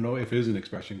 I don't know if is an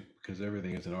expression because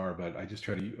everything is an R, but I just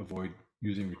try to avoid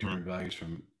using return values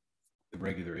from the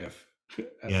regular if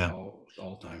at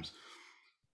all times.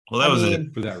 Well, that was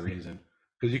it for that reason.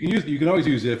 Because you can always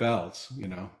use if else,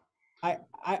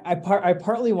 I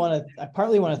partly want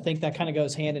to think that kind of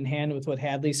goes hand in hand with what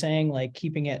Hadley's saying, like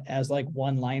keeping it as like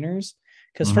one-liners.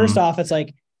 Because first off, it's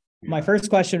like my first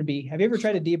question would be: have you ever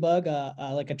tried to debug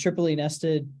like a triply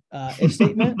nested if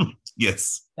statement?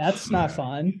 Yes. That's not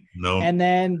fun. No. And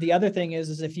then the other thing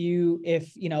is if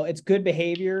it's good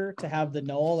behavior to have the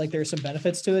null, like there's some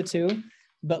benefits to it too.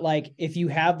 But like if you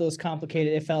have those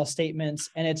complicated if else statements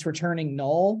and it's returning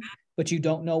null, but you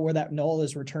don't know where that null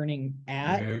is returning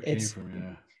at,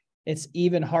 it's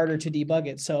even harder to debug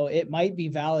it. So it might be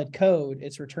valid code,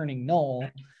 it's returning null,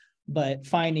 but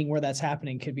finding where that's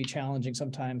happening could be challenging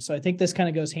sometimes. So I think this kind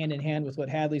of goes hand in hand with what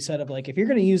Hadley said of like, if you're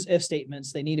going to use if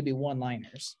statements, they need to be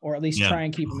one-liners, or at least try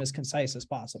and keep them as concise as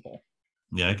possible.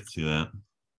 Yeah, I can see that.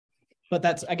 But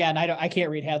that's, again, I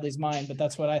can't read Hadley's mind, but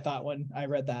that's what I thought when I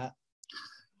read that.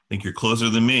 I think you're closer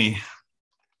than me.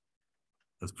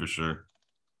 That's for sure.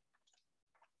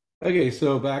 Okay,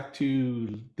 so back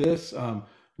to this.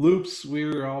 Loops,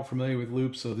 we're all familiar with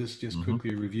loops, so this just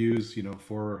quickly reviews,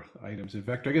 for items in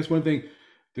vector. I guess one thing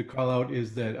to call out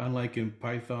is that unlike in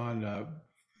Python,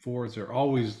 fors are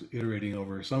always iterating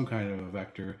over some kind of a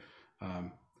vector.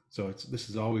 So this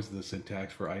is always the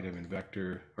syntax for item in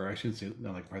vector, or I shouldn't say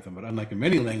not like Python, but unlike in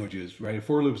many languages, right?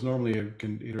 For loops normally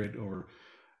can iterate over.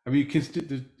 I mean,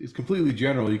 it's completely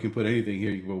general. You can put anything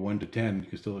here. You can go 1 to 10. You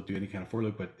can still do any kind of for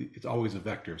loop, but it's always a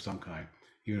vector of some kind,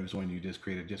 even if it's one you just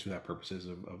created just for that purposes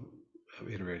of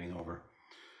iterating over.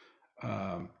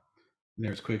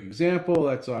 There's a quick example.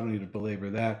 I don't need to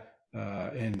belabor that.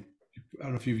 And I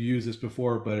don't know if you've used this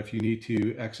before, but if you need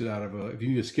to exit out of if you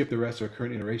need to skip the rest of a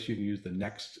current iteration, you can use the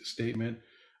next statement.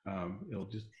 It'll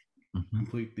just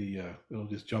complete it'll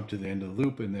just jump to the end of the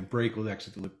loop, and then break will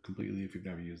exit the loop completely if you've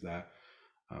never used that.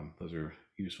 Those are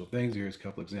useful things. Here's a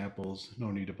couple examples.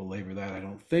 No need to belabor that, I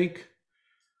don't think.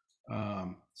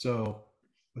 So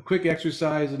a quick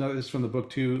exercise, another is from the book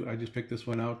too. I just picked this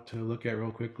one out to look at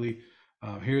real quickly.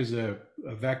 Here's a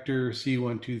vector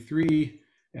C123,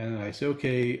 and I say,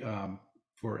 okay,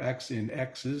 for x in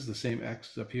x's, the same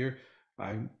x up here,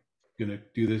 I'm gonna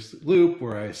do this loop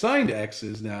where I assigned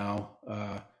x's now,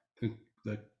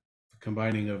 the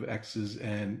combining of x's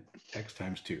and x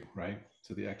times 2, right?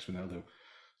 So the x from that loop.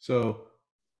 So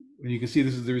when you can see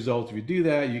this is the result, if you do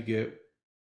that, you get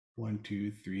 1,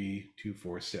 2, 3, 2,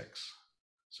 4, 6.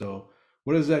 So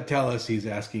what does that tell us? He's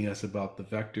asking us about the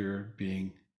vector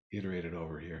being iterated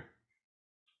over here.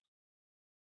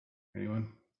 Anyone?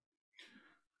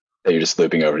 That you're just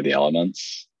looping over the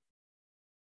elements.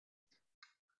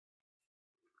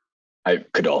 I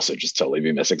could also just totally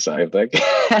be missing something.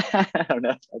 I don't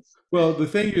know. Well, the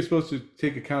thing you're supposed to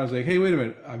take account is like, hey, wait a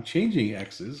minute, I'm changing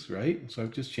x's, right? So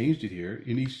I've just changed it here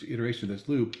in each iteration of this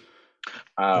loop.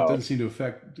 That doesn't seem to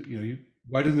affect,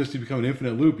 why doesn't this become an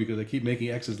infinite loop? Because I keep making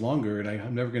x's longer and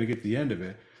I'm never going to get to the end of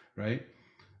it, right?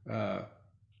 Well,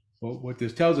 what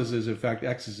this tells us is, in fact,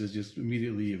 x's is just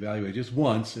immediately evaluated just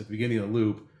once at the beginning of the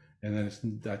loop, and then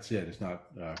that's it. It's not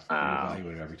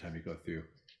evaluated every time you go through.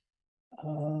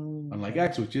 Unlike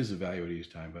x, which is evaluated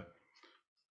each time, but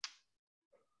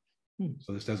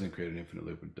so this doesn't create an infinite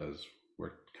loop. It does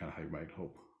work kind of how you might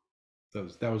hope. That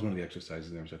was one of the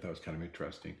exercises there, which I thought was kind of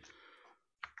interesting.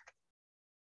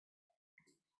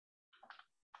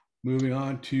 Moving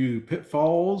on to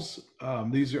pitfalls.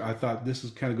 I thought this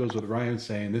kind of goes with Ryan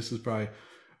saying this is probably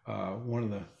one of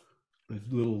the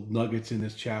little nuggets in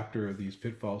this chapter of these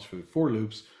pitfalls for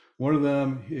loops. One of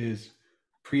them is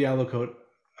pre-allocate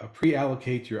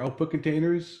your output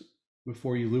containers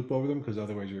before you loop over them, because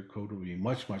otherwise your code will be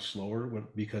much, much slower.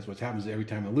 Because what happens is every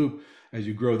time the loop, as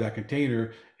you grow that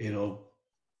container, it'll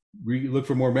look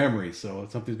for more memory. So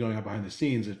if something's going on behind the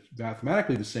scenes, it's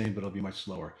mathematically the same, but it'll be much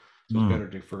slower. So it's better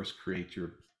to first create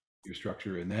your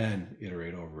structure and then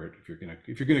iterate over it. If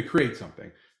you're gonna create something,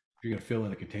 if you're gonna fill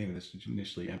in a container that's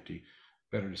initially empty,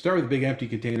 better to start with a big empty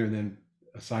container and then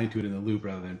assign to it in the loop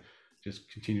rather than just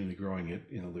continually growing it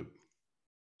in a loop.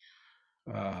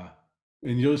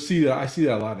 And you'll see that I see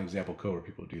that a lot in example code where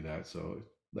people do that. So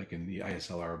like in the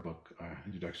ISLR book,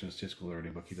 Introduction to Statistical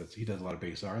Learning book, he does a lot of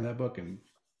base R in that book, and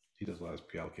he does a lot of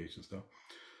pre-allocation stuff.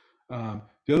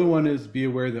 The other one is be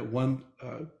aware that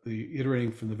the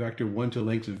iterating from the vector 1 to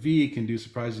length of v can do a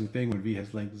surprising thing when v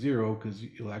has length 0, because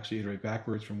you'll actually iterate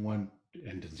backwards from 1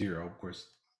 and to 0. Of course,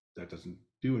 that doesn't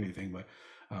do anything, but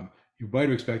you might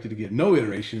have expected to get no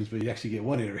iterations, but you actually get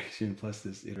 1 iteration plus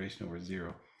this iteration over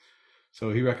 0. So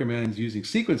he recommends using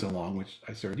sequence along, which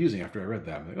I started using after I read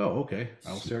that. I'm like, oh, okay,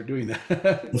 I'll start doing that.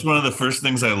 It's one of the first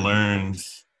things I learned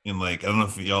in I don't know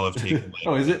if y'all have taken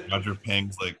oh, is it? Roger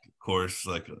Peng's course,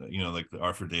 like the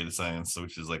R for Data Science,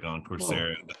 which is on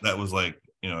Coursera. Oh. That was a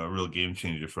real game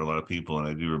changer for a lot of people. And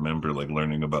I do remember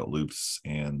learning about loops,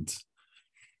 and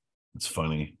it's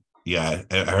funny. Yeah,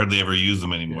 I hardly ever use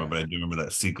them anymore, but I do remember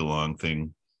that seek along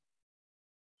thing.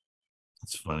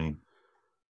 It's funny.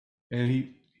 And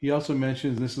he also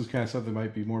mentions, this is kind of something that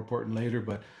might be more important later,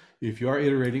 but if you are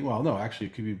iterating, well, no, actually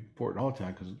it could be important all the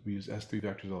time because we use S3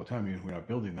 vectors all the time, even if we're not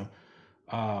building them.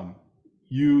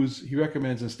 He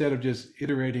recommends, instead of just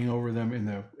iterating over them in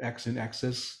the X and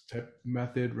X's type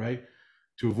method, right,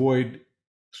 to avoid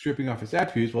stripping off its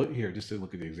attributes. Well, here, just to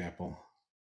look at the example.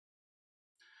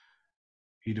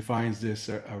 he defines this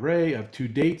array of 2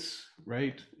 dates,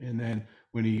 right? And then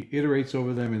when he iterates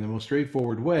over them in the most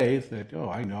straightforward way, it's that, oh,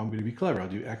 I know I'm going to be clever. I'll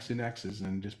do X and X's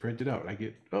and just print it out. I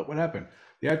get, oh, what happened?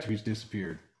 The attributes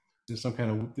disappeared. There's some kind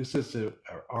of, this is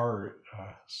our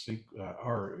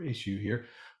issue here,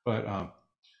 but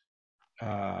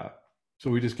so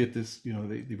we just get this, you know,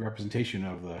 the representation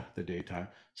of the date time.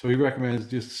 So he recommends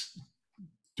just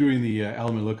doing the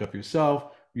element lookup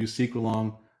yourself, use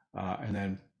sequelong, and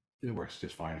then it works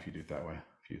just fine if you do it that way.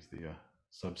 If you use the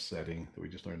subsetting that we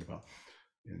just learned about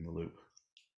in the loop.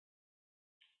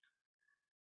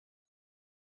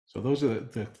 So those are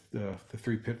the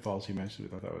 3 pitfalls he mentioned.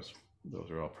 I thought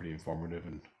those are all pretty informative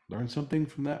and learned something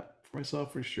from that for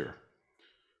myself for sure.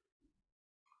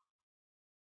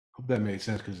 Hope that made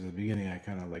sense, because at the beginning I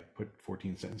kind of like put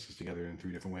 14 sentences together in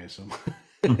 3 different ways. So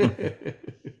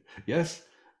yes,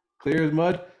 clear as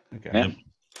mud. Okay. Yeah.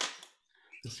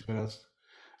 Let's see what else.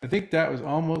 I think that was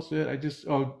almost it.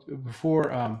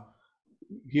 Before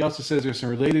he also says there's some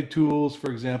related tools.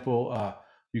 For example,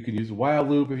 you can use a while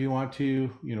loop if you want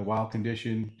to, you know, while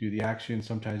condition, do the action.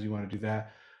 Sometimes you want to do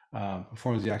that.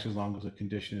 Performs the action as long as the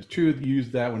condition is true. Use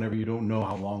that whenever you don't know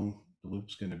how long the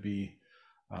loop's going to be.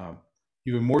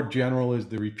 Even more general is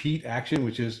the repeat action,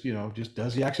 which is, you know, just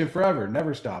does the action forever,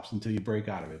 never stops until you break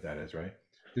out of it. That is, right?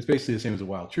 It's basically the same as a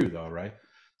while true, though, right?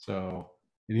 So,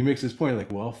 and he makes this point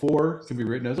like, well, for can be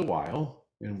written as a while,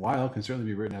 and while can certainly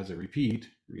be written as a repeat,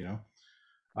 you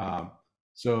know.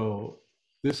 So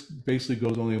this basically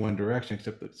goes only in one direction,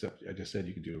 except I just said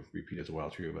you could do repeat as a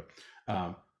while true.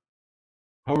 But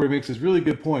however, he makes this really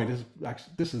good point.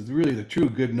 This is really the true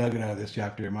good nugget out of this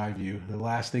chapter, in my view. The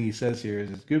last thing he says here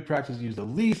is it's good practice to use the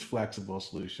least flexible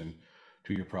solution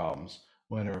to your problems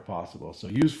whenever possible. So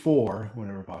use for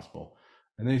whenever possible.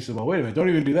 And then he said, well, wait a minute, don't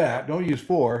even do that. Don't use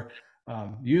for.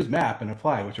 Use map and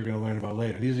apply, which we're going to learn about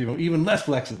later. These are even less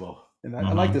flexible. And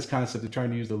I like this concept of trying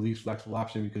to use the least flexible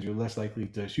option, because you're less likely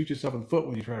to shoot yourself in the foot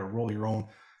when you try to roll your own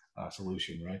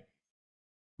solution, right?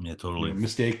 Yeah, totally. You know,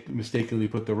 mistakenly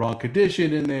put the wrong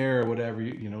condition in there or whatever,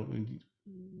 you know,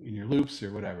 in your loops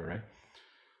or whatever, right?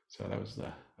 So that was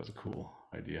a cool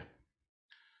idea.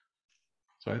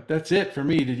 So that's it for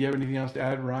me. Did you have anything else to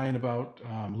add, Ryan, about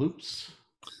loops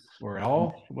or at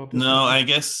all about this? No, I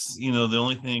guess, you know, the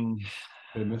only thing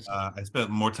I spent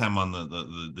more time on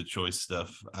the choice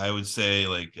stuff. I would say,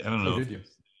 like, I don't know. Did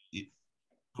you?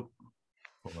 Hold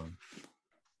on.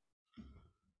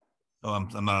 Oh,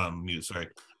 I'm not on mute. Sorry.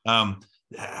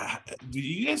 Do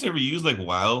you guys ever use like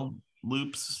while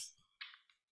loops?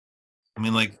 I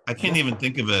mean, like, I can't even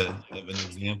think of an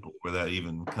example where that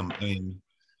even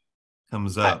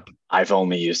comes up. I've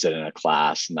only used it in a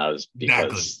class, and that was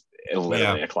because it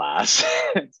literally a class.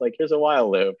 It's like, here's a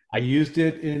while loop. I used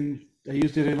it in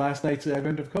last night's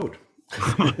Advent of Code.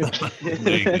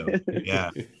 There you go.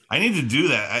 Yeah, I need to do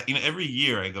that. You know, every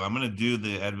year I go, I'm going to do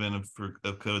the Advent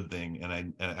of Code thing,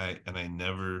 and I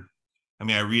never. I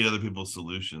mean, I read other people's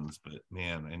solutions, but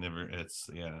man, I never. It's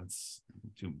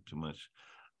too much.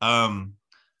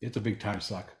 It's a big time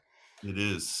suck. It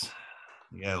is.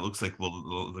 Yeah, it looks like,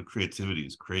 well, the creativity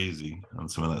is crazy on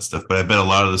some of that stuff, but I bet a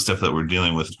lot of the stuff that we're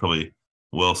dealing with is probably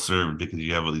well served because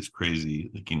you have all these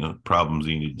crazy, like, you know, problems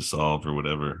you need to solve or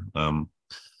whatever.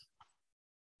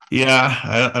 Yeah,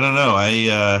 I don't know.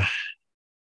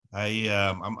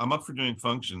 I'm up for doing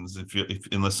functions if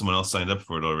unless someone else signed up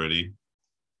for it already.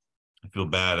 I feel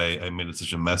bad. I made it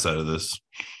such a mess out of this.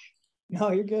 No,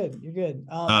 you're good. You're good.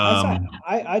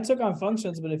 I took on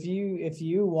functions, but if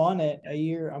you want it a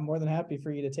year, I'm more than happy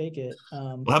for you to take it.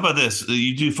 Well, how about this?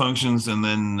 You do functions, and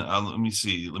then let me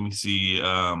see.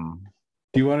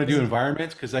 Do you want to do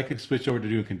environments? Because I could switch over to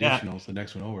doing conditionals the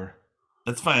next one over.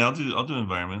 That's fine. I'll do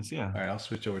environments. Yeah. All right, I'll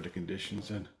switch over to conditions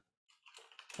then.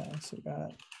 Okay, so we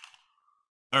got.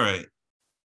 All right.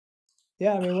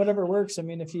 Yeah, I mean, whatever works. I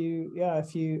mean,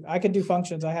 I could do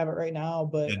functions. I have it right now,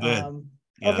 but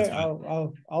okay,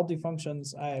 I'll do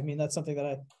functions. I mean, that's something that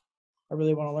I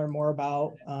really want to learn more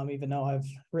about. Even though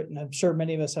I'm sure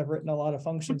many of us have written a lot of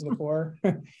functions before.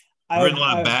 I've written a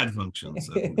lot of bad functions.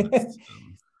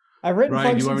 I've written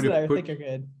functions that I think are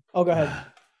good. Oh, go ahead.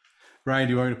 Ryan,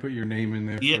 do you want me to put your name in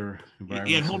there for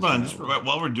environments? Yeah, hold on. Just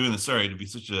while we're doing this, sorry to be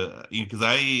such a, because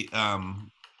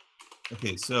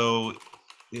okay, so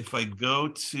if I go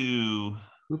to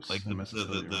like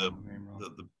the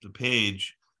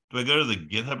page, do I go to the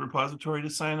GitHub repository to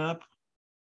sign up?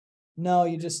 No,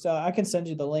 you just I can send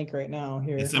you the link right now.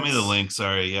 Here, yeah, send me the link.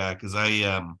 Sorry, yeah, because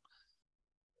I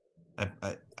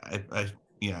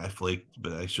flaked,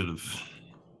 but I should have.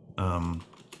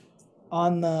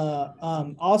 On the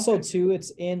also too,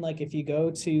 it's in like if you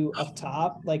go to up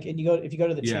top, like and if you go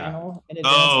to the channel in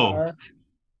advanced R,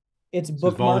 it's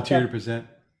bookmarked. Volunteer to present.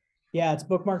 Yeah, it's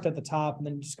bookmarked at the top, and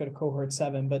then you just go to cohort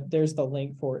 7. But there's the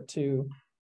link for it too,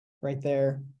 right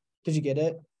there. Did you get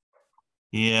it?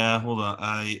 Yeah, hold on.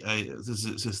 It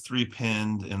says 3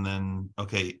 pinned, and then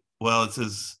okay. Well, it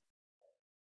says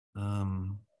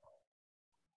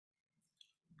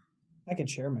I can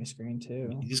share my screen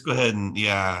too. Just go ahead and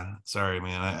sorry,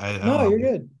 man. I no, you're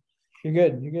good. You're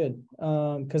good. You're good.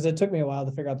 Because it took me a while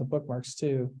to figure out the bookmarks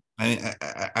too.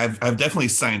 I've definitely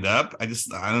signed up. I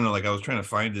don't know. Like I was trying to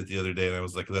find it the other day, and I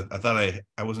was like, I thought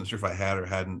I wasn't sure if I had or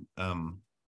hadn't.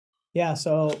 Yeah.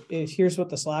 So here's what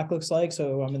the Slack looks like.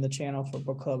 So I'm in the channel for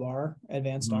Book Club R,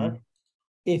 Advanced R.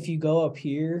 If you go up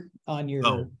here on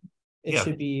your, it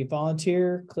should be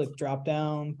volunteer. Click drop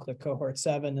down. Click cohort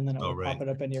 7, and then it will pop it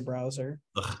up in your browser.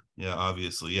 Yeah.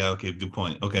 Obviously. Yeah. Okay. Good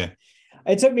point. Okay.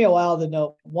 It took me a while to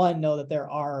know that there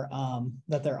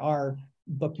are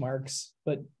bookmarks,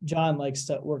 but John likes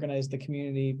to organize the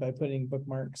community by putting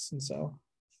bookmarks, and so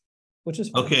which is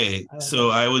fun. Okay. So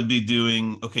I would be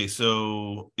doing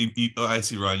so I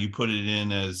see, Ron, you put it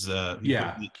in as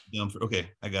okay,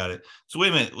 I got it. So wait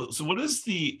a minute. So what is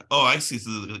I see. So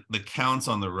the counts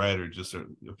on the right are just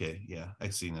okay. Yeah, I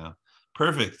see now.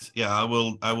 Perfect. Yeah, I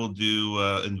will do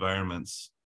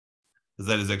environments, because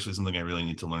that is actually something I really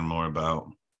need to learn more about.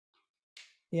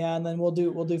 Yeah, and then we'll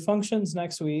do functions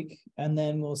next week, and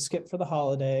then we'll skip for the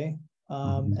holiday,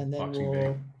 and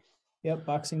then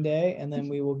Boxing Day, and then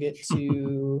we will get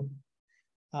to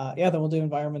then we'll do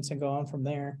environments and go on from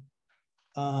there.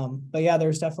 But yeah,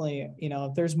 there's definitely,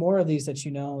 if there's more of these that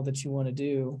you want to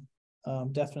do,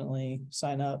 definitely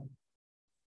sign up.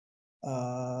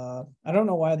 I don't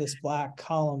know why this black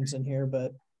column's in here,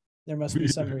 but there must be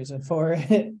some reason for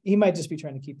it. He might just be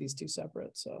trying to keep these two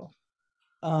separate. So,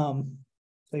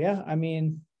 but yeah, I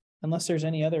mean, unless there's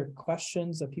any other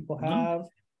questions that people have,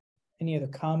 any other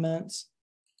comments.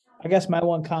 I guess my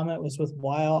one comment was with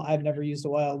while. I've never used a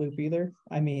while loop either.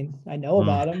 I mean, I know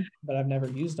about them, but I've never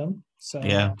used them. So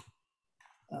yeah.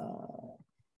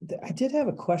 I did have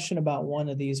a question about one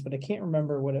of these, but I can't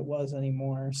remember what it was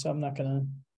anymore. So I'm not going to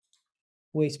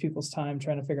waste people's time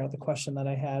trying to figure out the question that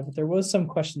I had. But there was some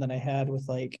question that I had with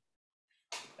like,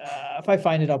 if I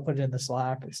find it, I'll put it in the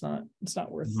Slack. It's not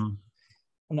worth. I'm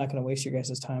not going to waste your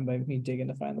guys' time by me digging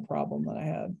to find the problem that I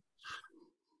had.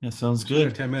 Yeah, sounds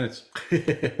good. 10 minutes.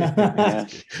 I'll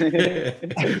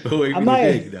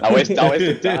waste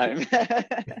time.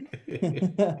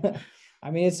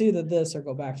 I mean, it's either this or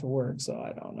go back to work, so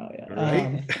I don't know yet.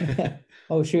 Right?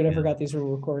 Oh shoot, I forgot these were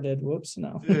recorded. Whoops,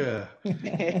 no. Yeah.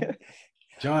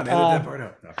 John, edit that part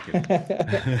out. No, I'm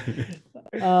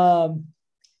kidding.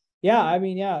 Yeah, I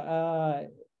mean, I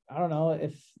don't know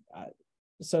if.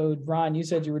 So, Ron, you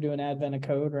said you were doing Advent of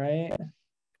Code, right?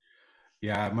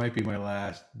 Yeah, it might be my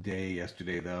last day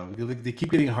yesterday, though. They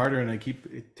keep getting harder, and I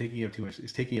keep taking up too much.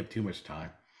 It's taking up too much time.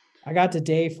 I got to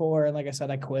day 4, and like I said,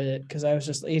 I quit it because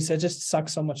he said it just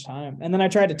sucks so much time. And then I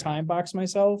tried to time box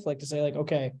myself, like to say, like,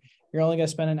 okay, you're only gonna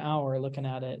spend an hour looking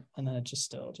at it, and then it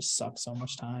still sucks so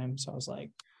much time. So I was like,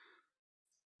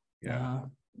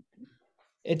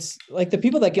 it's like the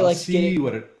people that get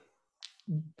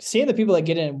seeing the people that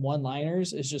get in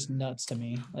one-liners is just nuts to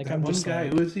me. Like that I'm one just guy,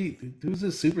 like, who is he? Who's a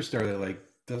superstar that like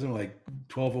doesn't like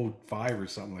 12:05 or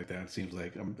something like that? It seems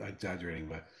like I'm exaggerating,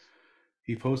 but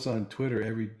he posts on Twitter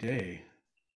every day.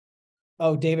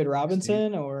 Oh, David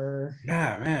Robinson, or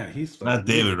man, he's not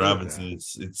David Robinson.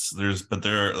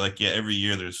 There are like every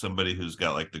year there's somebody who's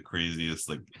got like the craziest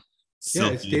like.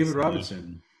 It's David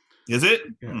Robinson. Is it?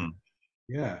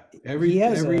 Yeah. Every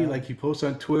like he posts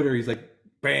on Twitter, he's like,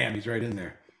 bam, he's right in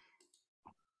there.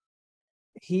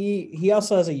 He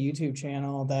also has a YouTube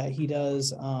channel that he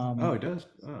does. He does.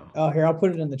 Here, I'll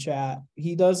put it in the chat.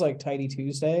 He does like Tidy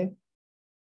Tuesday.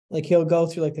 Like he'll go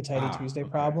through like the Tidy Tuesday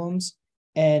problems,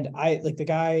 and the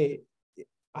guy.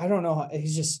 I don't know.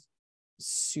 He's just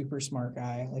super smart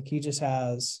guy. Like he just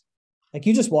has, like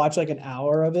you just watch like an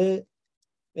hour of it.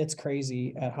 It's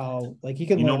crazy at how like you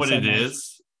can. You know what it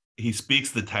is? He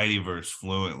speaks the tidyverse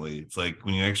fluently. It's like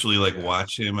when you actually like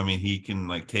watch him, I mean, he can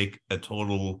like take a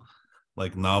total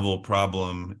like novel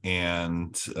problem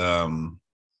and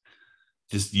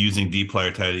just using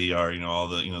dplyr tidyr, all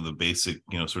the the basic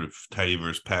sort of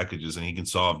tidyverse packages, and he can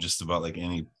solve just about like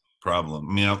any problem.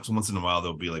 I mean, once in a while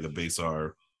there'll be like a base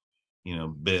R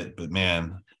bit, but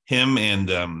man, him and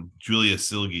Julia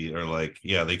Silgi are like,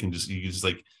 they can just, you can just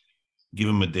like give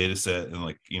him a data set and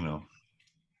like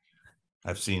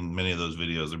I've seen many of those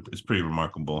videos. It's pretty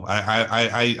remarkable.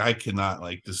 I cannot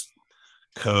like just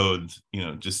code, you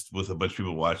know, just with a bunch of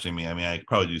people watching me. I mean, I could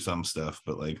probably do some stuff,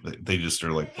 but like they just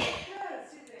are like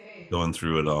going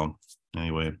through it all.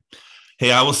 Anyway,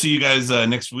 hey, I will see you guys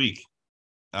next week.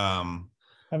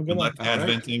 Have a good Good one. luck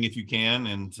adventing if you can,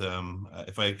 and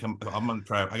if I come, I'm gonna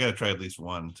try. I gotta try at least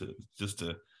one to just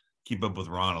to keep up with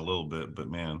Ron a little bit. But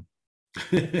man,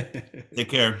 take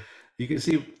care. You can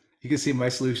see my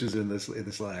solutions in the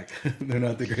Slack. They're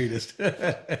not the greatest.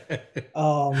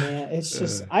 Oh man, it's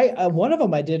just I one of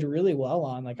them I did really well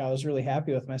on. Like I was really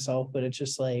happy with myself, but it's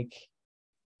just like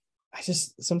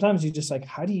sometimes you just like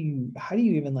how do you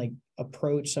even like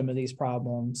approach some of these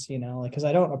problems, you know, like because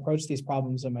I don't approach these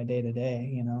problems in my day-to-day,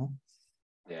 you know.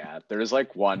 Yeah, there's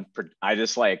like one I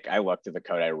looked at the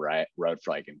code I wrote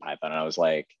for like in Python and I was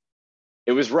like,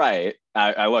 it was right.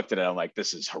 I looked at it, I'm like,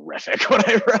 this is horrific what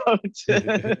I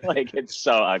wrote. Like it's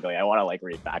so ugly. I want to like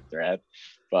refactor it.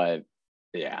 But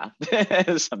yeah,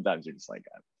 sometimes you're just like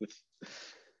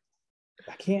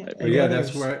I can't. But yeah,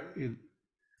 that's where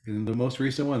in the most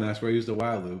recent one, that's where I used the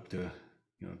while loop to,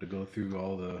 you know, to go through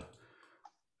all the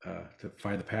to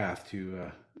find the path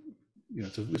to you know,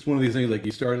 so it's one of these things like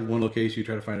you start at one location, you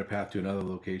try to find a path to another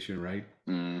location, right?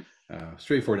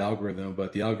 Straightforward algorithm,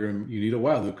 but the algorithm you need a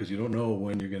while loop because you don't know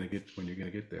when you're gonna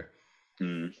get there.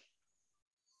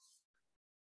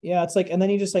 Yeah, it's like, and then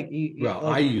you just like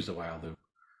I use a while loop.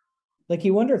 Like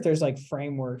you wonder if there's like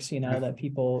frameworks, you know, that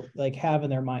people like have in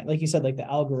their mind, like you said, like the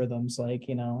algorithms, like,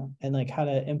 you know, and like how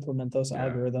to implement those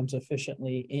algorithms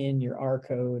efficiently in your R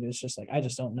code is just like, I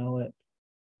just don't know it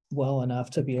well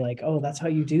enough to be like, oh, that's how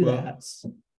you do that.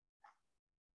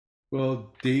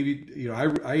 Well, David, you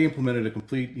know, I implemented a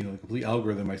complete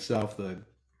algorithm myself, the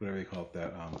whatever they call it,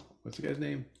 that what's the guy's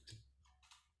name?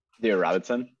 Theo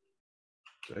Robinson?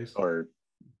 Or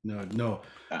no.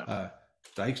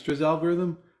 Dijkstra's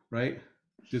algorithm, right?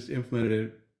 Just implemented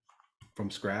it from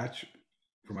scratch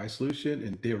for my solution,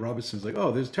 and Dave Robinson's like,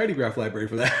 oh, there's a tidy graph library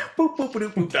for that. Boop, boop,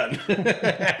 boop, boop, done.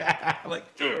 I'm like,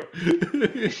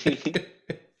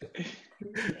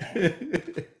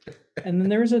 and then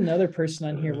there was another person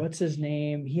on here. What's his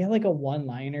name? He had like a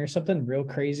one-liner, something real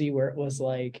crazy where it was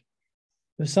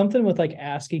something with like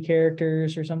ASCII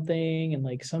characters or something, and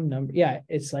like some number. Yeah,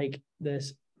 it's like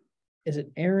this. Is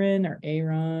it Aaron or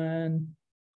Aaron?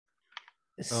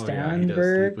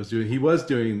 Stanberg? He was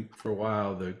doing for a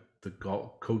while the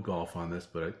code golf on this,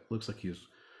 but it looks like he's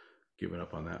given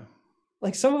up on that.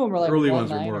 Like some of them are like early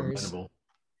ones are more amenable.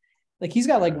 Like he's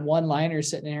got like one-liners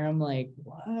sitting there. I'm like,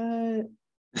 what?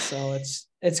 So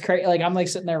it's crazy. Like I'm like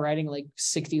sitting there writing like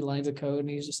 60 lines of code, and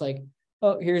he's just like,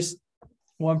 oh, here's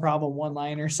one problem,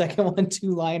 one-liner, second one,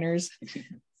 two-liners.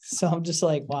 So I'm just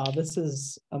like, wow, this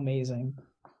is amazing.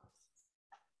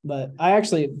 But I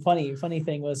actually, funny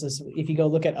thing was this, if you go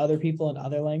look at other people in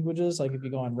other languages, like if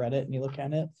you go on Reddit and you look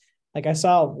at it, like I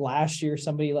saw last year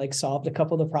somebody like solved a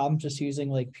couple of the problems just using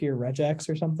like pure regex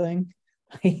or something.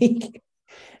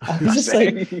 I was just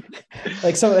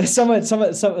like someone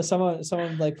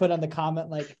like put on the comment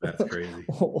like, that's crazy.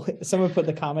 Someone put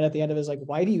the comment at the end of it is like,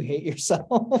 why do you hate yourself?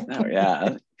 Oh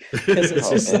yeah, because it's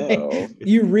just like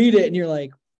you read it and you're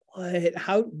like, what?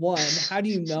 How do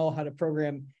you know how to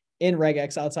program in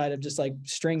regex outside of just like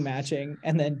string matching?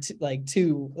 And then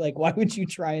two, like why would you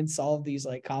try and solve these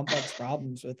like complex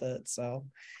problems with it? So,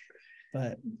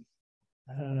 but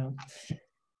I don't know,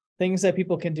 things that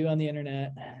people can do on the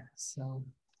internet. So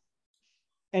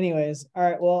anyways, all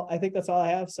right, well, I think that's all I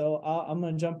have, so I'm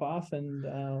gonna jump off, and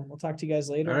we'll talk to you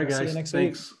guys later. All right, guys, see you next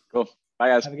thanks. week. Cool. Bye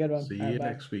guys. Have a good one. See you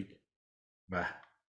next week. Bye.